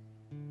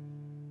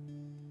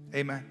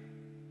 Amen.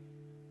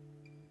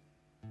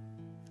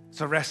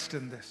 So rest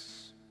in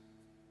this.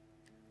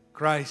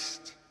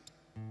 Christ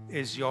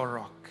is your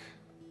rock.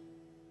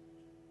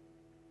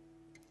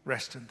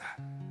 Rest in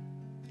that.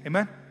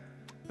 Amen.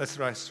 Let's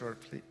rise to our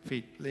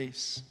feet,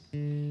 please.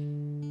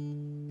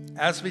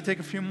 As we take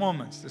a few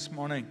moments this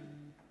morning,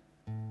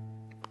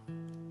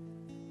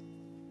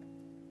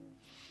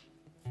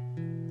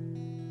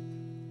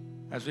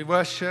 as we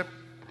worship,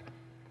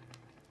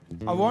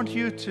 I want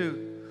you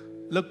to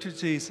look to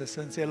Jesus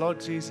and say, Lord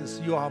Jesus,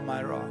 you are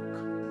my rock.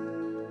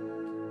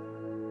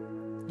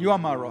 You are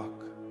my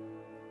rock.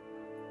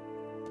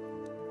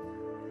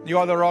 You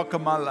are the rock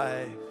of my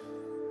life.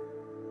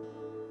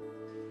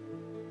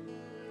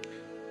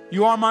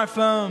 You are my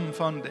firm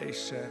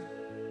foundation.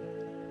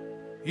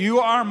 You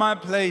are my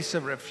place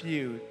of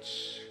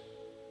refuge.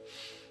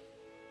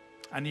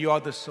 And you are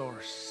the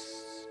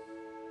source.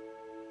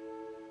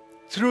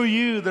 Through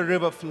you the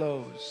river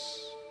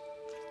flows.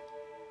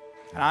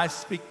 And I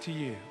speak to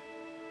you.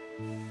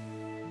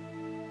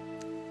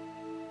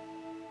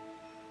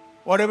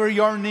 Whatever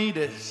your need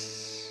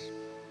is,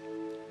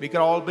 we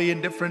could all be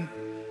in different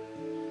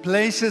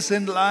places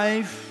in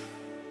life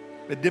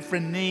with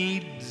different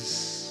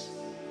needs.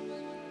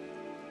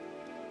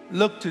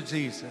 Look to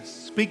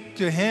Jesus. Speak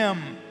to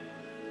Him.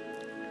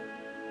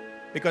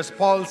 Because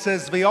Paul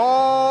says we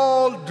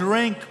all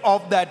drink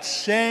of that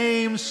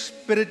same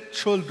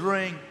spiritual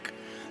drink.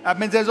 That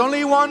means there's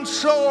only one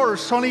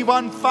source, only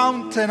one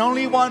fountain,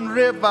 only one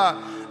river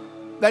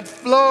that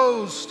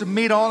flows to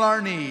meet all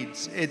our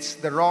needs. It's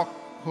the rock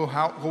who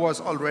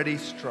was already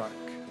struck,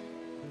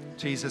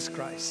 Jesus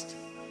Christ.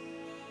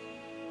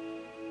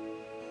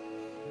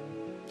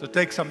 So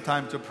take some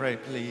time to pray,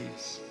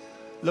 please.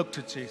 Look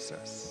to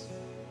Jesus.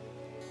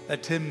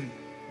 Let Him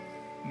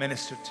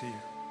minister to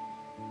you.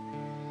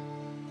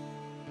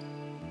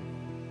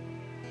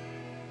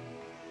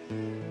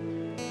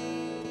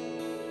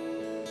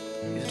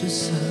 You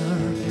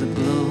deserve the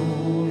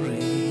glory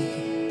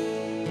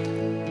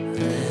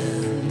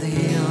and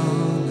the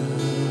honor,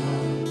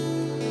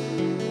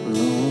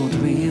 Lord.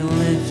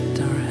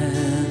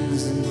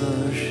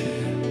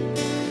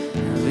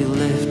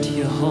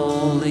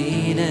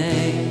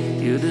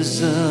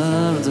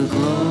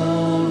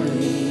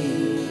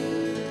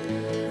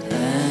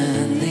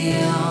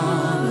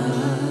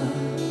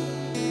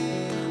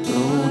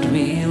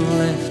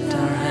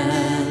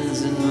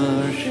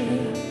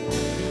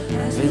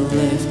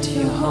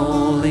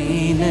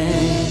 holy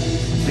name.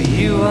 For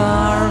you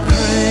are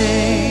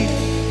great,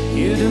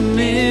 you do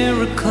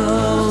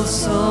miracles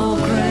so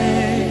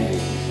great.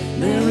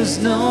 There is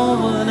no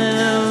one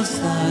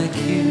else like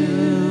you.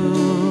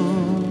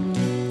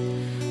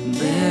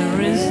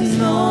 There is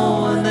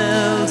no one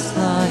else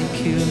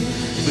like you.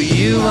 For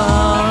you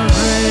are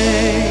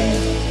great,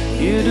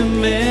 you do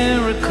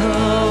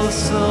miracles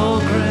so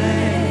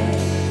great.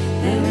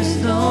 There is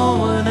no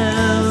one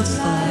else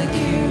like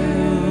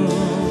you.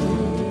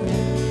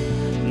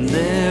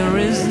 There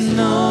is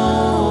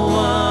no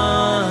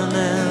one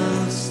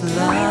else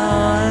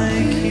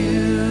like you.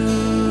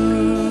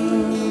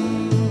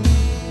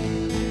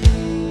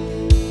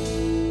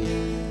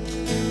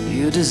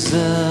 You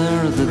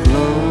deserve the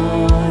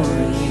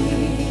glory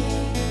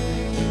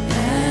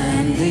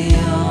and the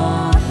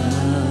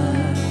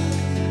honor.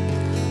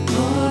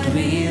 Lord,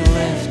 we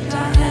lift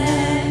our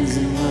hands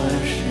in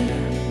worship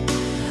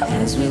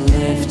as we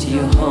lift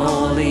your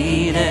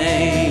holy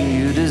name.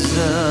 You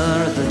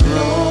deserve the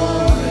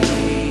glory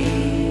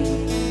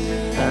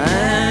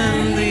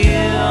and the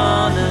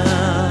honor.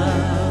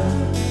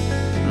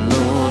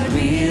 Lord,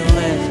 we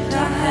lift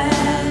our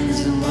hands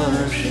in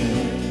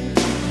worship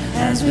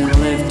as we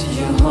lift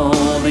your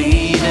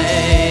holy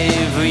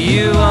name. For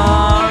you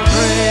are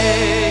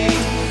great,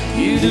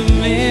 you do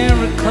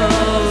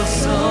miracles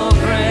so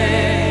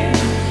great.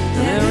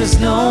 There is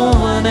no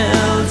one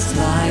else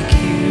like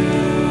you.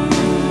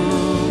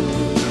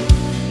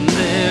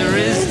 There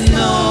is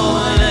no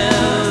one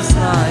else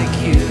like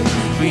you.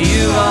 For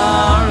you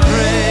are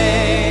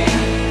great,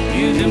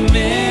 you do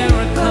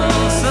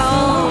miracles so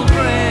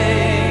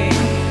great.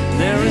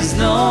 There is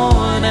no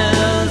one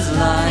else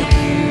like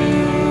you.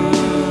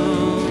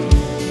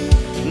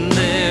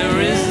 There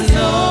is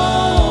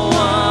no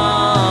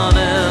one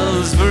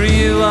else. For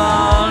you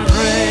are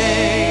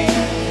great,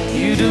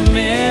 you do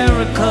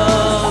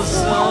miracles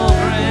so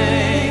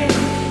great.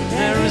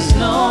 There is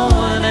no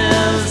one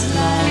else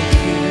like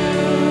you.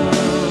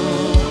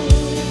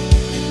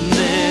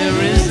 There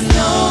is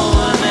no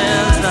one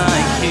else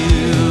like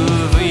you.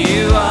 For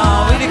you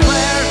are, we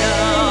declare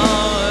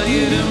God,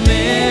 you do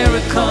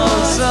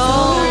miracles so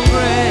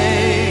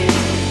great.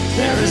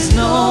 There is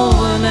no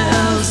one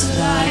else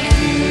like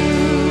you.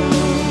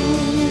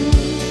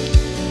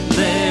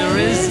 There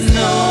is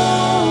no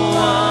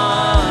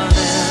one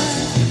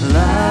else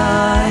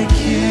like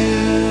you.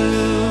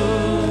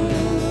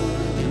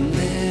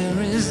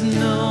 There is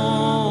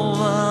no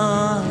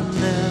one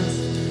else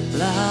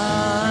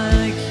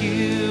like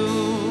you.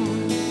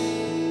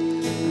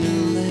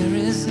 There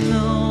is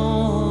no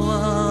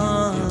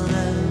one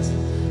else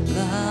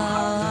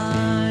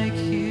like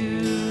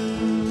you.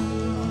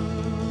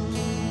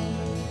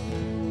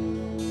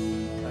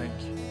 Thank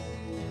you.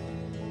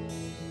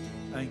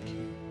 Thank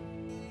you.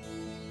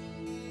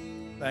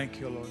 Thank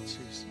you, Lord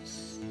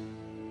Jesus.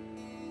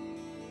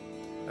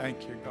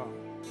 Thank you, God.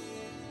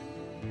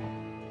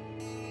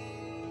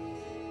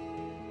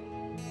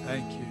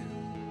 Thank you.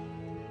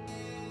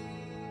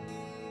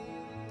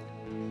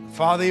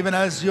 Father, even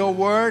as your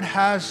word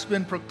has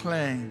been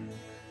proclaimed,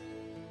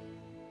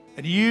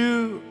 and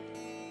you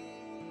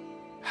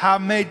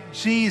have made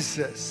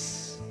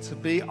Jesus to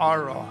be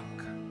our rock.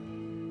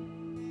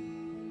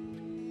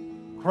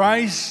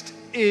 Christ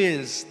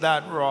is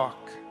that rock,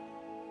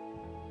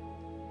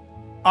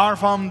 our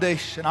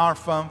foundation, our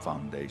firm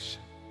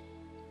foundation.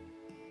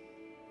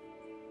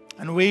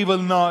 And we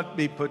will not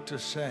be put to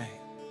shame.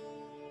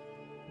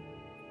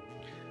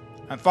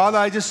 And Father,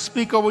 I just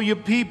speak over your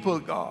people,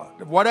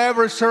 God.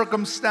 Whatever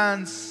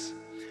circumstance,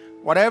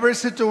 whatever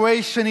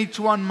situation each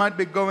one might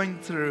be going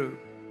through,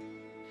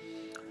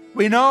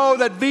 we know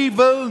that we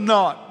will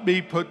not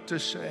be put to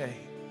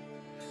shame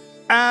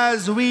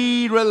as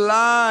we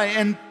rely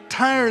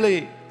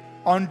entirely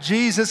on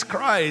Jesus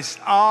Christ,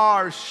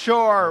 our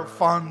sure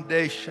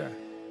foundation,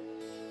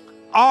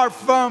 our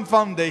firm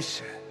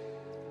foundation.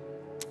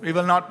 We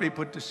will not be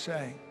put to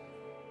shame.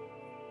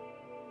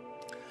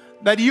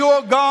 That you,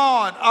 O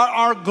God, are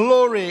our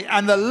glory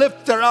and the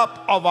lifter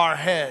up of our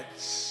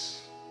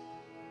heads.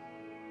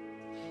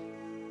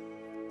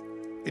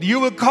 That you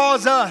will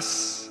cause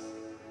us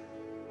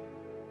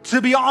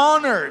to be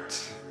honored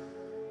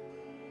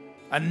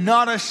and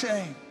not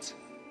ashamed.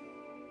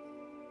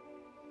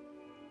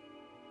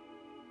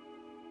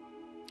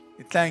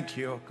 We thank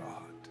you, O God.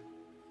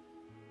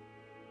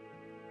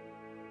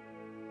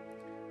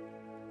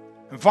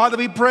 And Father,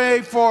 we pray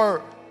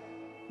for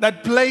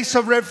that place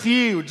of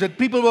refuge, that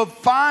people will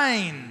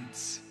find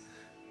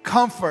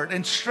comfort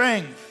and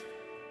strength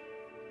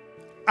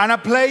and a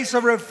place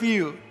of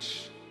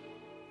refuge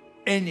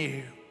in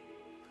you,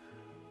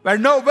 where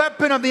no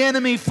weapon of the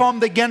enemy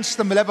formed against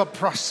them will ever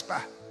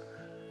prosper.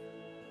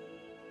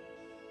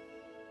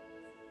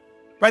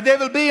 Where they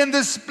will be in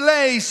this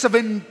place of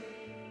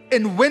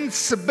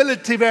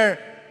invincibility, where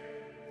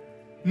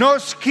no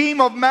scheme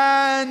of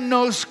man,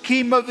 no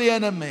scheme of the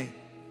enemy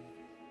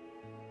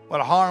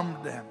will harm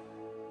them.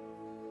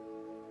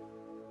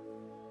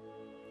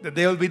 That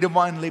they will be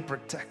divinely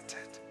protected,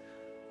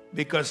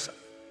 because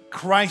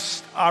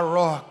Christ our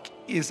rock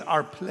is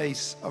our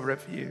place of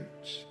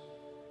refuge.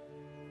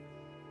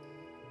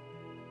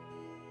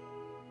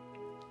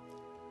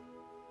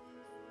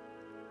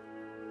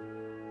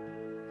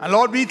 And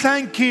Lord, we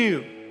thank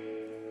you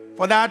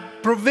for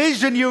that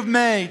provision you've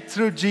made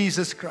through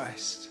Jesus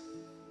Christ.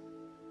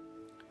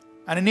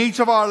 And in each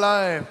of our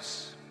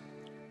lives,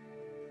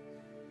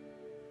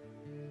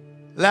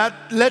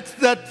 let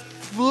that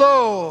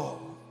flow,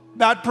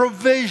 that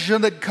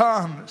provision that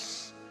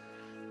comes,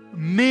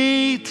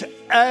 meet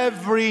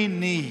every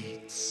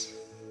need.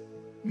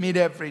 Meet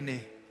every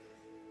need.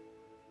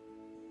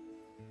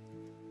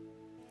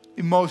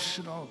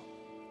 Emotional,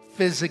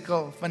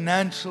 physical,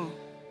 financial,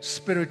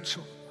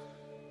 spiritual.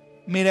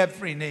 Meet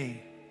every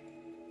need.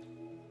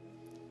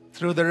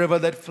 Through the river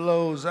that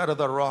flows out of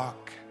the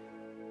rock,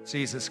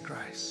 Jesus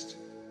Christ.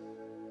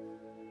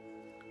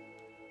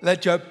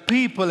 Let your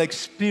people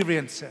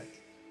experience it,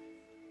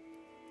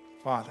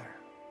 Father.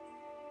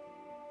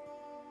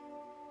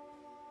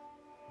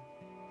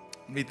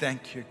 We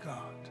thank you,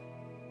 God.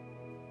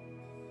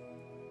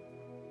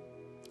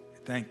 We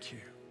thank you.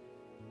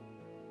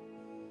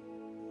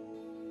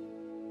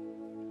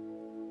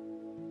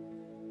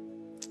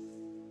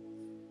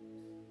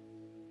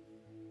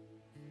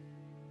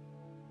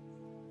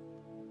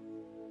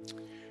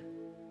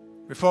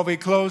 Before we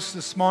close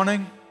this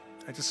morning,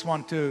 I just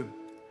want to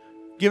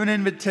give an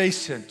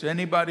invitation to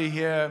anybody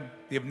here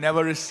you've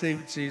never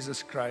received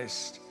Jesus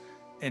Christ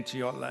into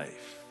your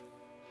life.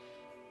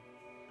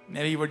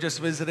 Maybe you were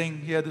just visiting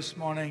here this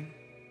morning.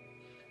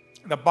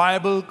 The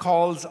Bible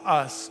calls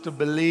us to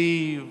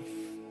believe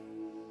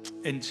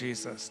in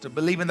Jesus, to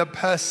believe in the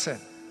person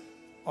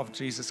of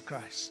Jesus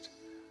Christ.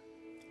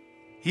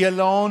 He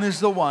alone is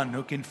the one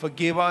who can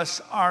forgive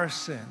us our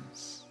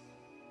sins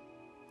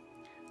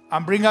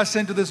and bring us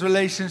into this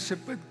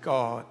relationship with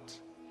God,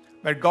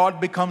 where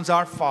God becomes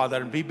our Father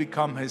and we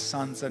become His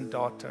sons and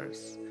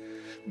daughters.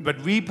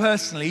 But we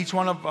personally, each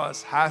one of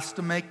us, has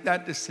to make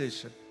that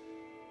decision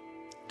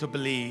to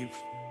believe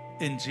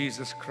in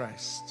Jesus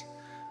Christ.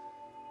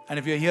 And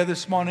if you're here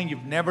this morning,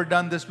 you've never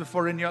done this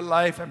before in your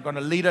life, I'm going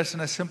to lead us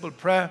in a simple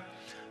prayer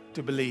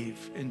to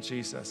believe in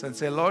Jesus and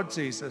say, Lord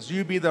Jesus,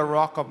 you be the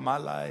rock of my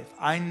life.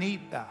 I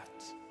need that.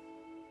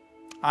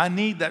 I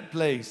need that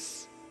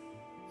place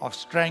of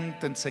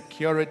strength and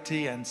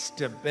security and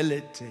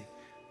stability.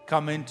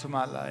 Come into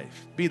my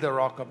life. Be the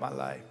rock of my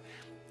life.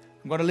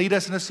 I'm going to lead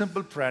us in a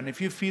simple prayer. And if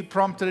you feel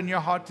prompted in your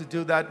heart to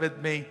do that with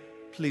me,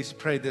 please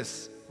pray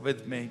this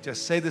with me.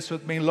 Just say this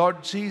with me.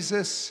 Lord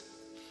Jesus,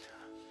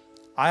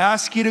 I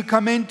ask you to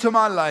come into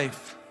my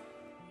life.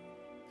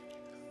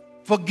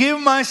 Forgive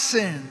my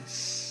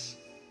sins.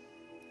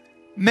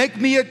 Make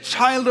me a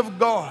child of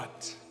God.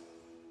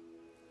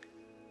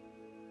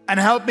 And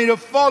help me to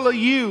follow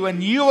you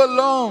and you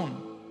alone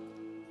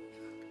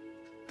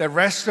the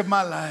rest of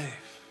my life.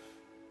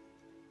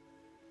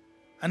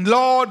 And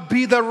Lord,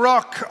 be the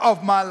rock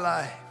of my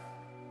life.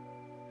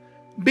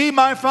 Be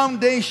my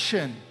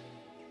foundation.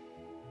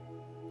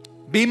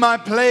 Be my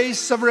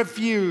place of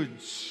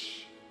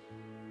refuge.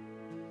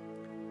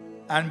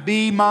 And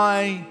be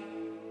my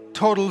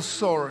total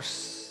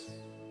source.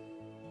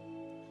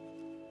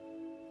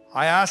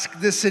 I ask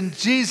this in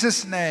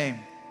Jesus' name.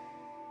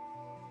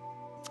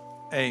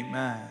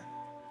 Amen.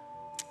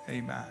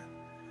 Amen.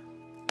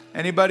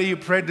 Anybody who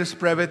prayed this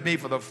prayer with me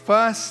for the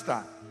first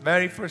time,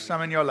 very first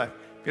time in your life,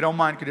 if you don't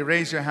mind, could you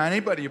raise your hand?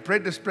 Anybody who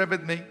prayed this prayer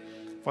with me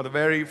for the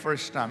very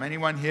first time?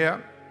 Anyone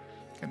here?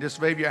 Can just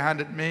wave your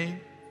hand at me.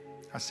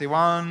 I see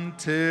 1,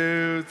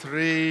 2,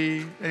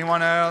 3.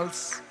 Anyone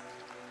else?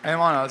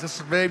 Anyone else?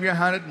 Just wave your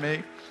hand at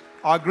me.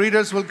 Our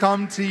greeters will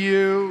come to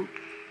you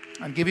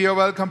and give you a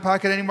welcome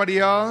packet. Anybody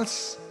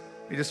else?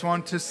 We just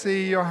want to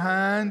see your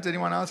hand.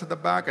 Anyone else at the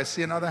back? I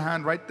see another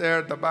hand right there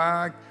at the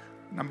back.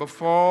 Number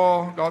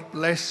 4. God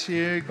bless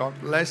you. God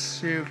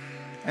bless you.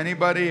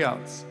 Anybody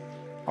else?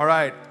 All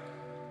right.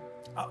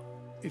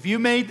 If you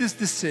made this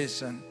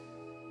decision,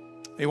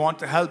 we want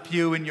to help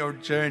you in your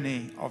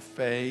journey of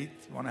faith.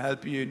 We want to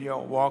help you in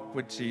your walk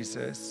with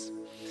Jesus.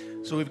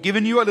 So we've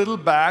given you a little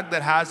bag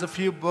that has a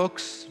few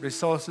books,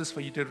 resources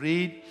for you to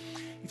read.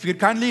 If you could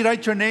kindly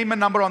write your name and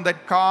number on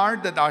that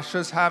card that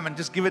ushers have and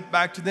just give it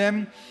back to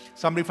them.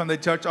 Somebody from the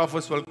church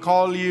office will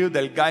call you.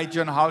 They'll guide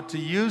you on how to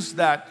use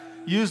that.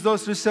 Use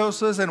those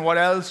resources and what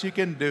else you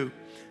can do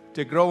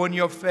to grow in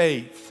your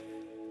faith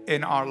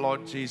in our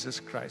Lord Jesus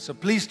Christ. So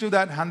please do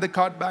that. Hand the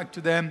card back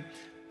to them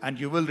and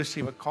you will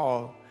receive a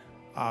call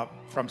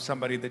from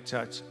somebody in the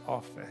church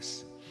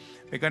office.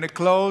 We're going to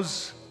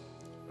close.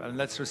 Well,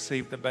 let's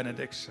receive the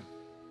benediction.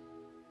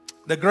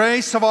 The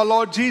grace of our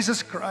Lord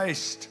Jesus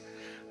Christ,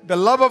 the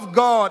love of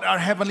God, our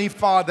Heavenly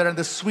Father, and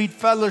the sweet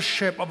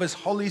fellowship of His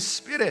Holy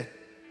Spirit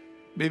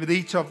be with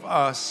each of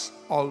us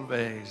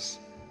always.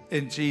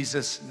 In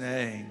Jesus'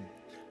 name.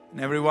 And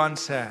everyone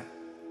said,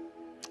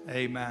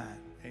 Amen.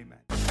 Amen.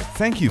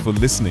 Thank you for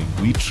listening.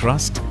 We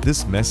trust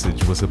this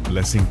message was a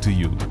blessing to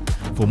you.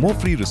 For more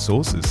free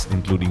resources,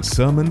 including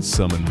sermons,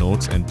 sermon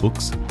notes, and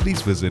books,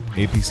 please visit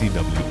apcwo.org.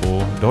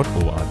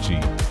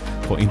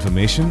 For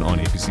information on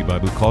APC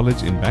Bible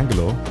College in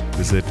Bangalore,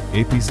 visit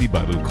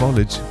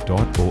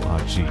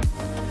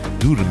apcbiblecollege.org.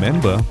 Do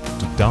remember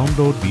to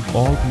download the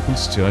All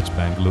People's Church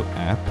Bangalore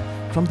app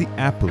from the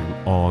Apple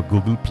or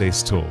Google Play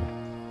Store.